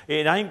deeds.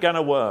 It ain't going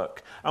to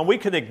work. And we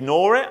can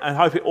ignore it and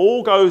hope it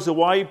all goes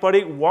away, but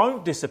it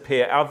won't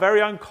disappear. Our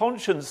very own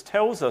conscience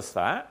tells us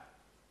that.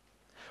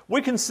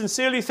 We can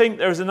sincerely think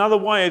there is another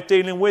way of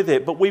dealing with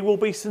it, but we will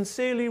be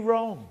sincerely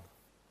wrong.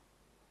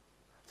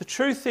 The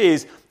truth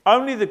is,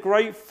 only the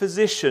great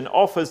physician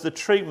offers the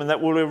treatment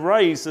that will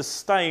erase the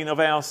stain of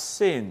our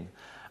sin.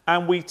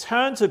 And we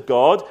turn to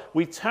God,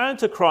 we turn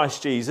to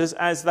Christ Jesus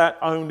as that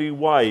only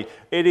way.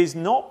 It is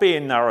not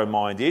being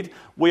narrow-minded.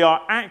 We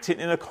are acting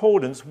in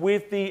accordance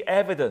with the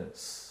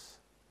evidence.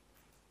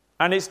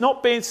 And it's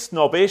not being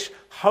snobbish,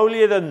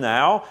 holier than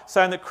thou,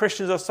 saying that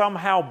Christians are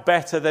somehow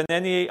better than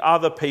any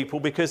other people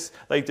because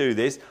they do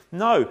this.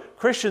 No,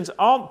 Christians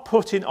aren't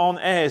putting on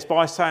airs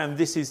by saying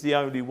this is the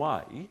only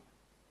way.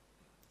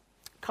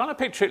 Kind of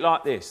picture it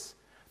like this.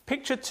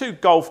 Picture 2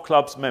 golf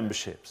clubs'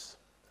 memberships.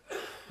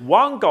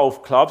 One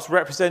golf club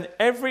represents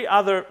every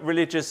other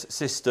religious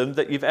system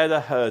that you've ever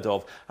heard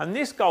of. And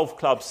this golf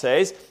club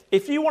says,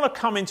 if you want to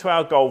come into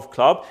our golf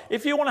club,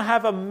 if you want to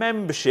have a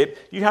membership,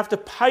 you have to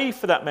pay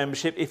for that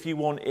membership if you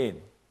want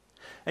in.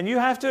 And you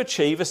have to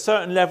achieve a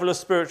certain level of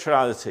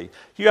spirituality.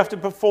 You have to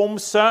perform a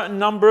certain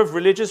number of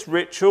religious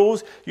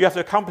rituals. You have to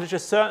accomplish a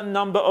certain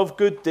number of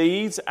good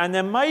deeds. And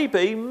then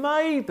maybe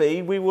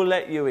we will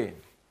let you in.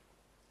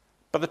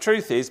 But the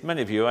truth is,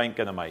 many of you ain't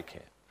going to make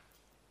it.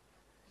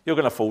 You're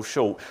going to fall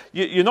short.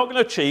 You're not going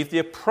to achieve the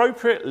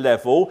appropriate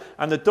level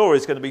and the door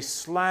is going to be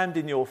slammed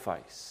in your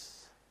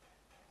face.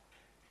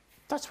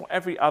 That's what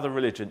every other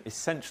religion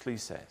essentially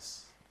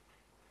says.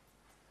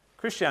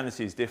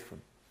 Christianity is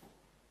different.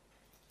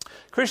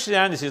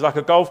 Christianity is like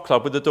a golf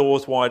club with the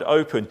doors wide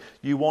open.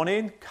 You want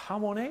in?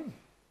 Come on in.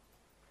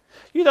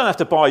 You don't have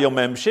to buy your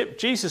membership.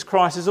 Jesus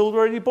Christ has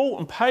already bought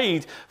and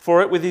paid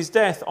for it with his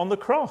death on the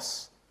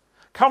cross.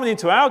 Coming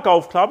into our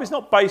golf club is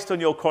not based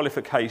on your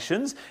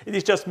qualifications. It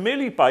is just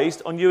merely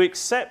based on you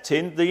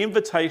accepting the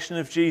invitation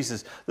of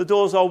Jesus. The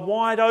doors are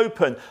wide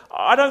open.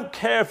 I don't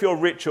care if you're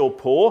rich or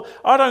poor.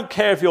 I don't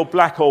care if you're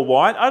black or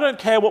white. I don't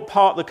care what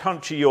part of the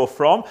country you're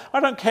from. I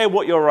don't care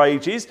what your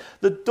age is.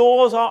 The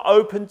doors are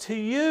open to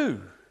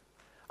you.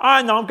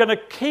 And I'm going to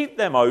keep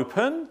them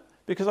open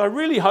because I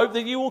really hope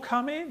that you will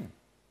come in.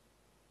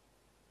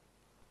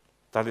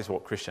 That is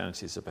what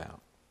Christianity is about.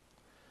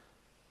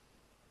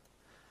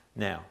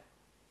 Now,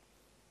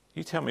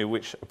 you tell me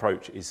which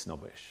approach is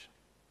snobbish.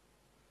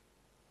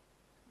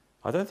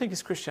 I don't think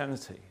it's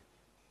Christianity.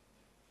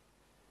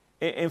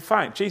 In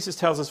fact, Jesus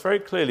tells us very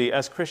clearly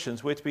as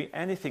Christians we're to be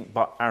anything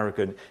but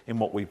arrogant in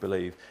what we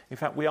believe. In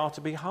fact, we are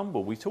to be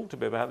humble. We talked a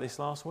bit about this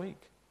last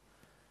week.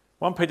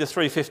 1 Peter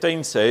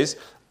 3:15 says,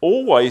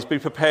 always be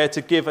prepared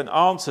to give an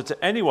answer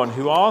to anyone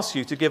who asks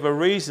you to give a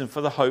reason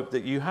for the hope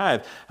that you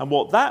have. And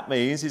what that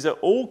means is that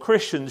all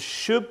Christians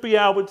should be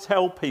able to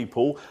tell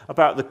people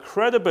about the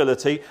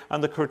credibility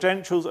and the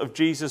credentials of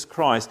Jesus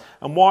Christ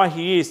and why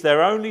he is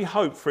their only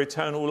hope for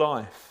eternal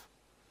life.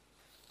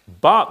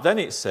 But then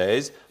it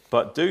says,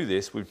 but do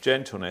this with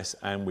gentleness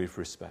and with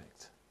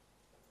respect.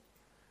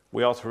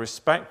 We are to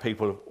respect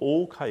people of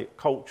all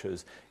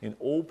cultures in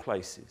all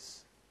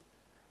places.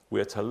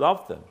 We are to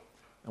love them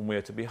and we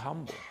are to be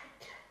humble.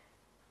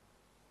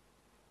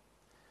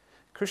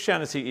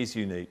 Christianity is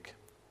unique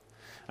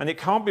and it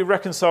can't be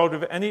reconciled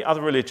with any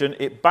other religion.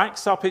 It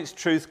backs up its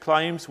truth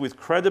claims with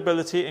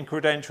credibility and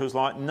credentials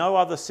like no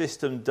other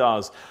system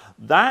does.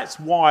 That's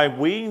why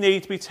we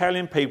need to be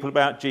telling people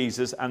about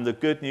Jesus and the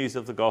good news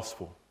of the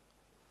gospel.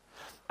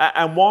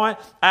 And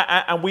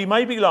we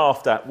may be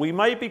laughed at, we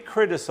may be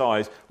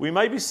criticised, we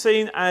may be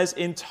seen as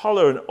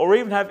intolerant or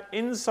even have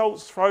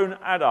insults thrown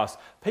at us.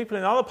 People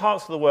in other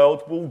parts of the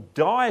world will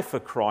die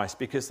for Christ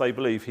because they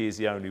believe he is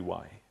the only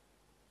way.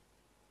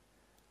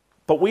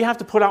 But we have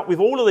to put up with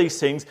all of these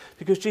things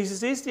because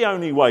Jesus is the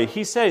only way.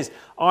 He says,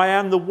 I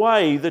am the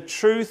way, the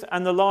truth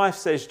and the life,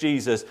 says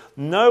Jesus.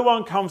 No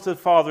one comes to the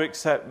Father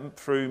except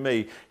through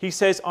me. He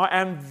says, I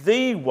am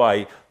the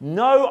way.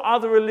 No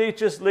other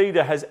religious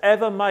leader has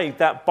ever made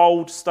that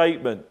bold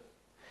statement.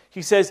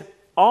 He says,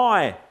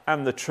 I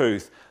am the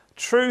truth.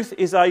 Truth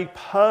is a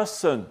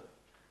person,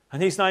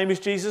 and his name is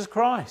Jesus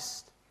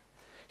Christ.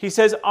 He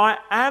says, I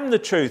am the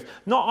truth.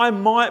 Not I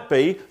might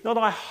be, not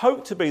I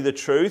hope to be the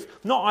truth,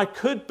 not I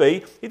could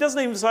be. He doesn't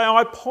even say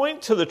I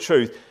point to the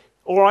truth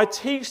or I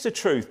teach the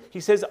truth. He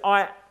says,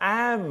 I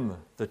am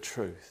the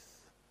truth.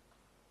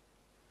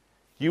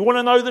 You want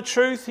to know the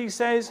truth, he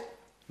says?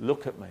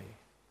 Look at me.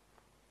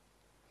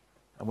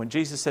 And when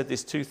Jesus said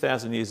this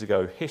 2,000 years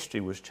ago,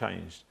 history was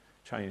changed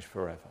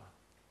forever.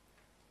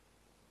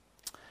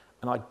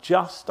 And I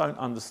just don't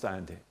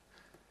understand it.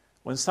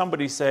 When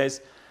somebody says,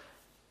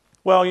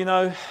 well, you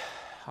know,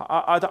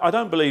 I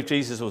don't believe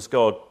Jesus was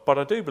God, but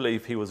I do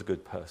believe he was a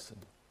good person.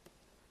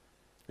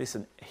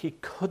 Listen, he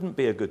couldn't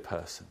be a good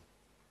person.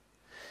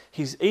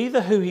 He's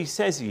either who he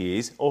says he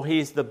is, or he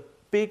is the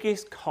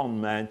biggest con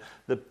man,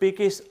 the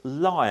biggest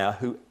liar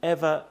who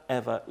ever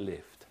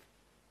lived.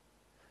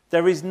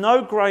 There is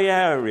no grey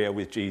area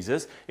with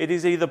Jesus. It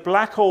is either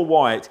black or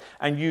white,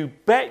 and you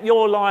bet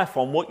your life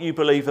on what you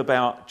believe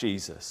about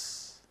Jesus.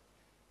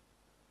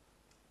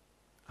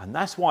 And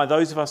that's why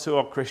those of us who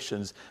are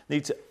Christians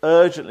need to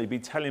urgently be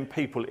telling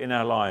people in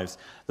our lives,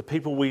 the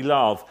people we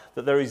love,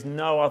 that there is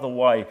no other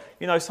way.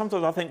 You know,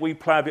 sometimes I think we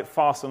play a bit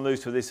fast and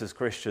loose with this as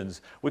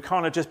Christians. We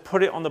kind of just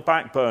put it on the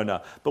back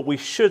burner, but we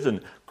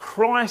shouldn't.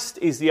 Christ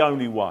is the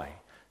only way.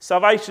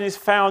 Salvation is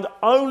found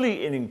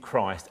only in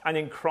Christ and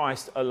in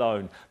Christ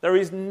alone. There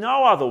is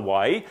no other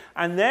way,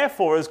 and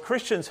therefore as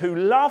Christians who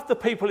love the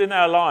people in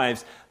our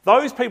lives,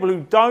 those people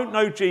who don't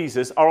know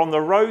Jesus are on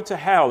the road to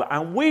hell,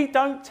 and we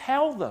don't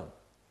tell them.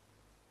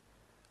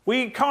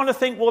 We kind of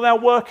think, well, they'll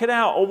work it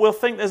out, or we'll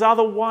think there's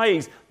other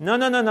ways.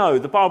 No.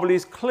 The Bible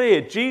is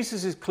clear.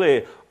 Jesus is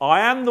clear.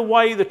 I am the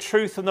way, the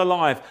truth, and the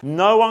life.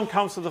 No one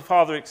comes to the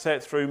Father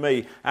except through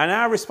me. And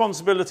our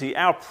responsibility,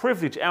 our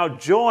privilege, our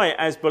joy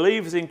as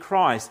believers in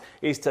Christ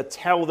is to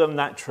tell them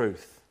that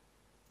truth.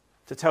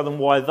 To tell them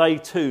why they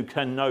too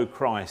can know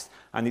Christ,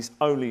 and it's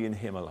only in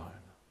him alone.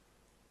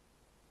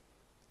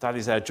 That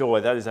is our joy.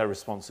 That is our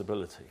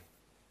responsibility.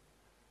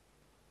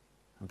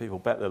 And people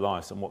bet their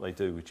lives on what they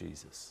do with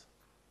Jesus.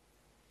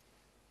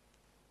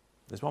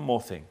 There's one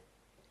more thing.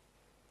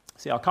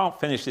 See, I can't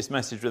finish this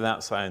message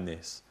without saying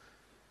this.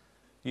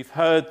 You've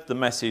heard the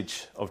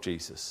message of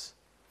Jesus,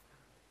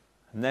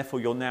 and therefore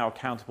you're now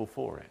accountable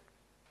for it.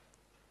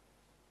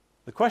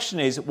 The question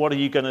is, what are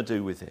you going to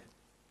do with it?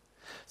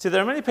 See,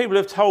 there are many people who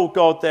have told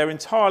God their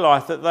entire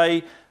life that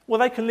they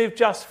can live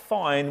just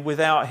fine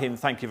without him,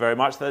 thank you very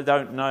much. They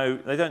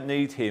don't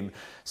need him.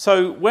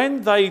 So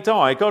when they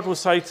die, God will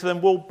say to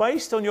them, well,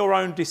 based on your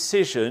own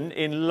decision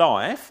in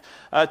life,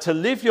 to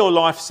live your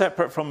life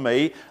separate from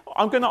me,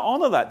 I'm going to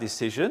honour that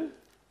decision,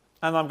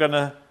 and I'm going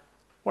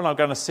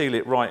to seal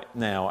it right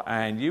now,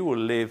 and you will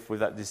live with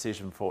that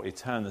decision for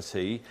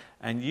eternity,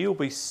 and you'll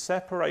be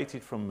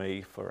separated from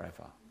me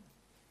forever.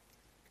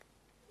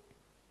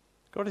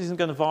 God isn't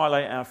going to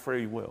violate our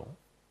free will.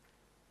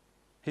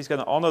 He's going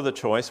to honour the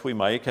choice we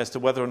make as to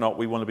whether or not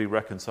we want to be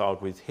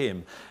reconciled with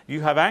him.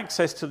 You have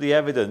access to the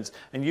evidence,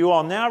 and you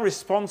are now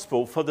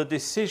responsible for the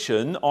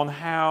decision on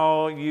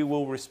how you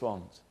will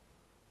respond.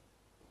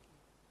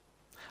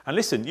 And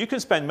listen, you can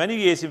spend many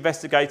years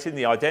investigating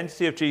the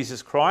identity of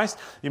Jesus Christ.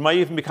 You may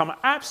even become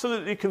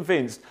absolutely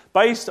convinced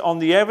based on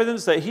the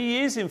evidence that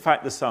he is in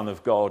fact the Son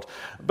of God.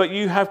 But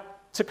you have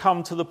to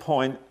come to the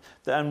point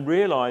and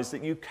realise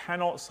that you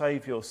cannot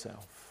save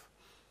yourself.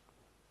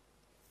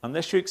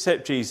 Unless you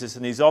accept Jesus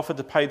and he's offered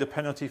to pay the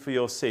penalty for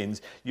your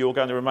sins, you're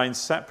going to remain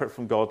separate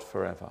from God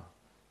forever.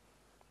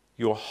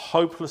 You're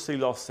hopelessly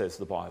lost, says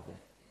the Bible.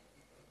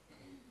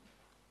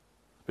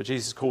 But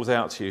Jesus calls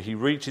out to you. He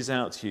reaches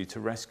out to you to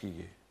rescue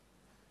you.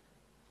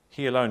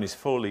 He alone is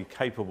fully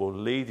capable of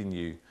leading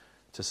you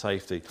to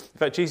safety. In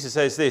fact, Jesus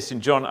says this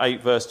in John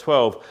 8 verse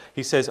 12.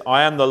 He says,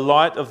 I am the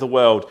light of the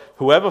world.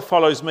 Whoever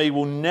follows me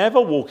will never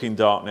walk in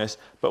darkness,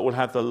 but will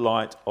have the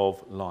light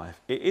of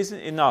life. It isn't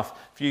enough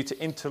for you to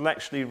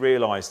intellectually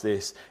realize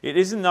this. It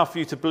isn't enough for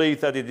you to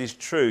believe that it is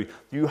true.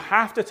 You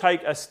have to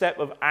take a step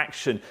of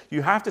action.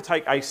 You have to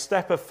take a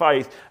step of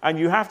faith, and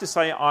you have to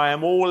say, I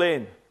am all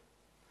in.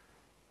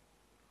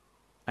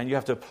 And you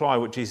have to apply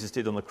what Jesus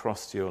did on the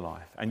cross to your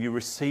life. And you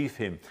receive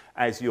him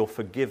as your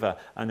forgiver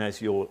and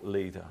as your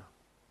leader.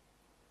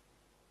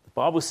 The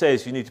Bible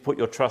says you need to put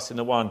your trust in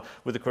the one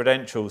with the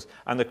credentials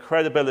and the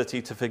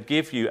credibility to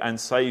forgive you and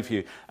save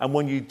you. And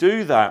when you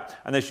do that,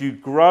 and as you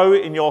grow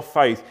in your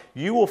faith,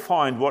 you will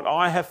find what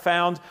I have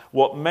found,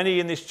 what many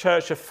in this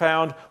church have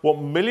found,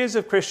 what millions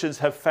of Christians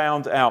have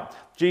found out.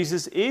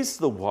 Jesus is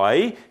the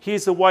way. He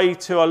is the way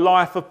to a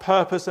life of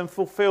purpose and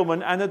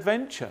fulfillment and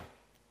adventure.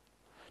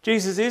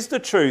 Jesus is the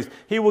truth.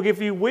 He will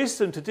give you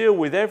wisdom to deal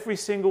with every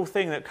single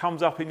thing that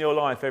comes up in your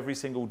life every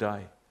single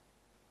day.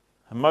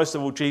 And most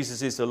of all,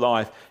 Jesus is the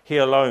life. He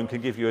alone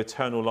can give you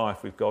eternal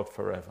life with God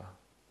forever.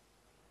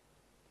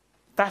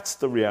 That's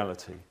the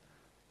reality.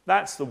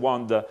 That's the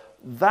wonder.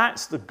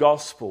 That's the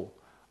gospel.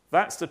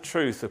 That's the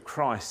truth of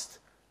Christ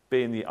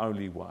being the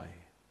only way.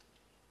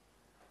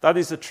 That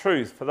is the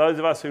truth for those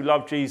of us who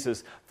love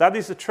Jesus. That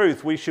is the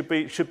truth we should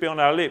be on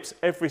our lips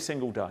every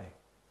single day.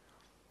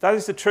 That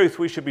is the truth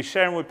we should be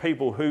sharing with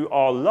people who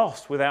are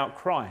lost without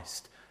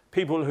Christ.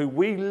 People who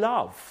we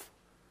love,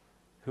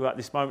 who at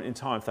this moment in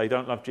time, if they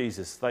don't love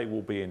Jesus, they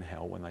will be in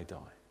hell when they die.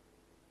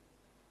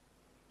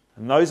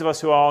 And those of us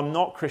who are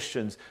not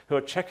Christians, who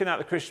are checking out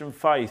the Christian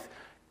faith,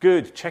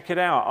 good, check it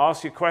out,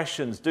 ask your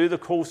questions, do the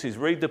courses,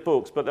 read the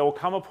books, but there will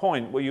come a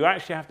point where you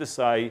actually have to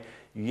say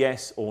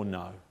yes or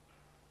no.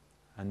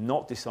 And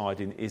not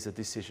deciding is a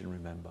decision,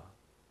 remember.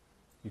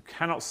 You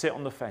cannot sit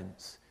on the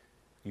fence.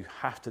 You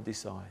have to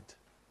decide.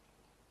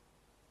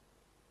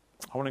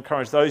 I want to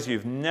encourage those of you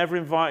who've never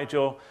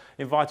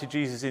invited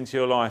Jesus into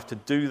your life to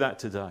do that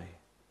today.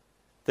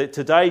 That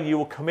today you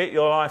will commit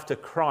your life to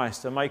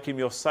Christ and make him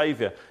your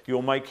Saviour. You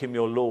will make him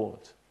your Lord.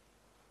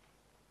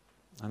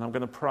 And I'm going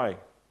to pray.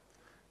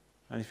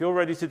 And if you're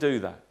ready to do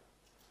that,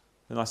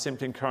 then I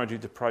simply encourage you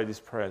to pray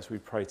this prayer as we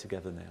pray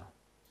together now.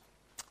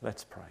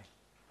 Let's pray.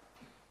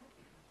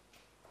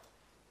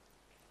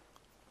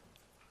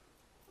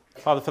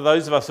 Father, for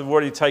those of us who have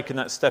already taken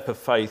that step of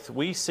faith,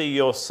 we see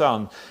your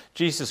Son,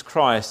 Jesus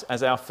Christ,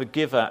 as our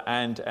forgiver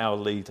and our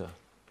leader.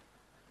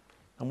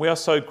 And we are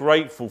so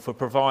grateful for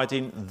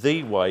providing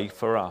the way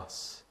for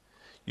us.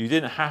 You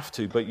didn't have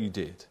to, but you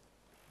did.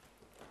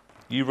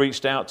 You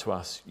reached out to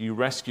us. You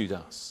rescued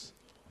us.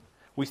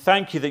 We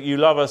thank you that you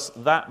love us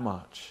that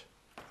much.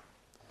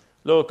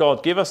 Lord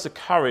God, give us the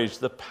courage,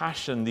 the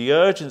passion, the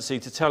urgency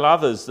to tell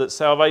others that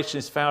salvation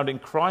is found in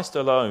Christ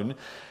alone,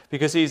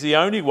 because he is the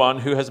only one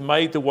who has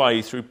made the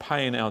way through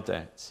paying our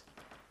debts.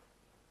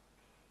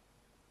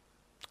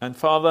 And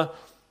Father,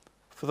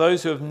 for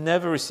those who have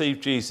never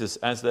received Jesus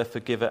as their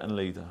forgiver and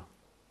leader,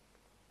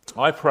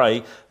 I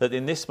pray that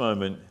in this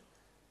moment,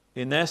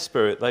 in their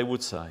spirit, they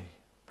would say,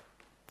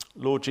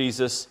 Lord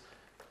Jesus,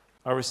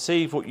 I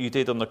receive what you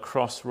did on the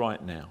cross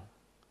right now,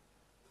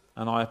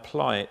 and I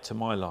apply it to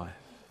my life.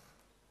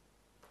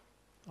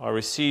 I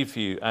receive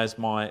you as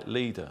my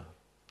leader,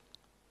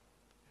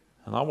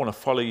 and I want to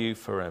follow you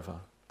forever.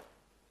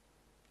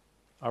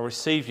 I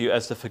receive you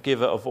as the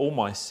forgiver of all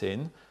my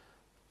sin,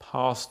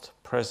 past,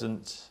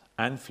 present,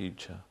 and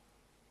future.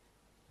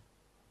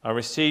 I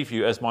receive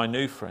you as my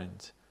new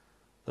friend,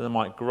 that I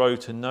might grow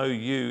to know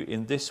you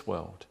in this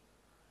world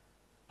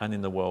and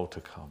in the world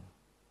to come.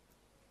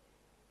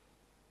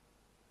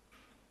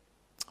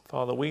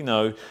 Father, we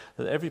know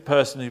that every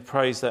person who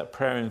prays that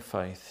prayer in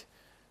faith,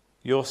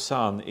 your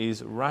Son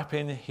is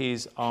wrapping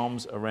his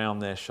arms around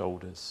their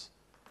shoulders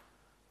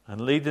and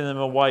leading them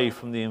away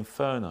from the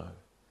inferno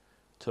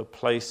to a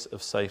place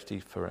of safety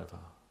forever.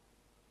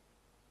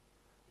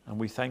 And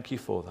we thank you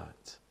for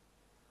that.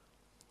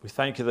 We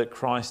thank you that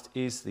Christ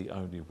is the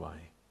only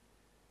way,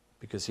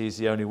 because he is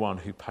the only one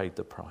who paid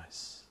the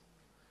price,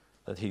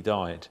 that he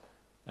died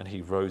and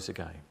he rose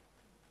again.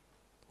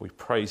 We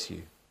praise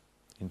you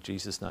in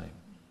Jesus' name.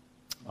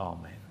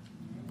 Amen.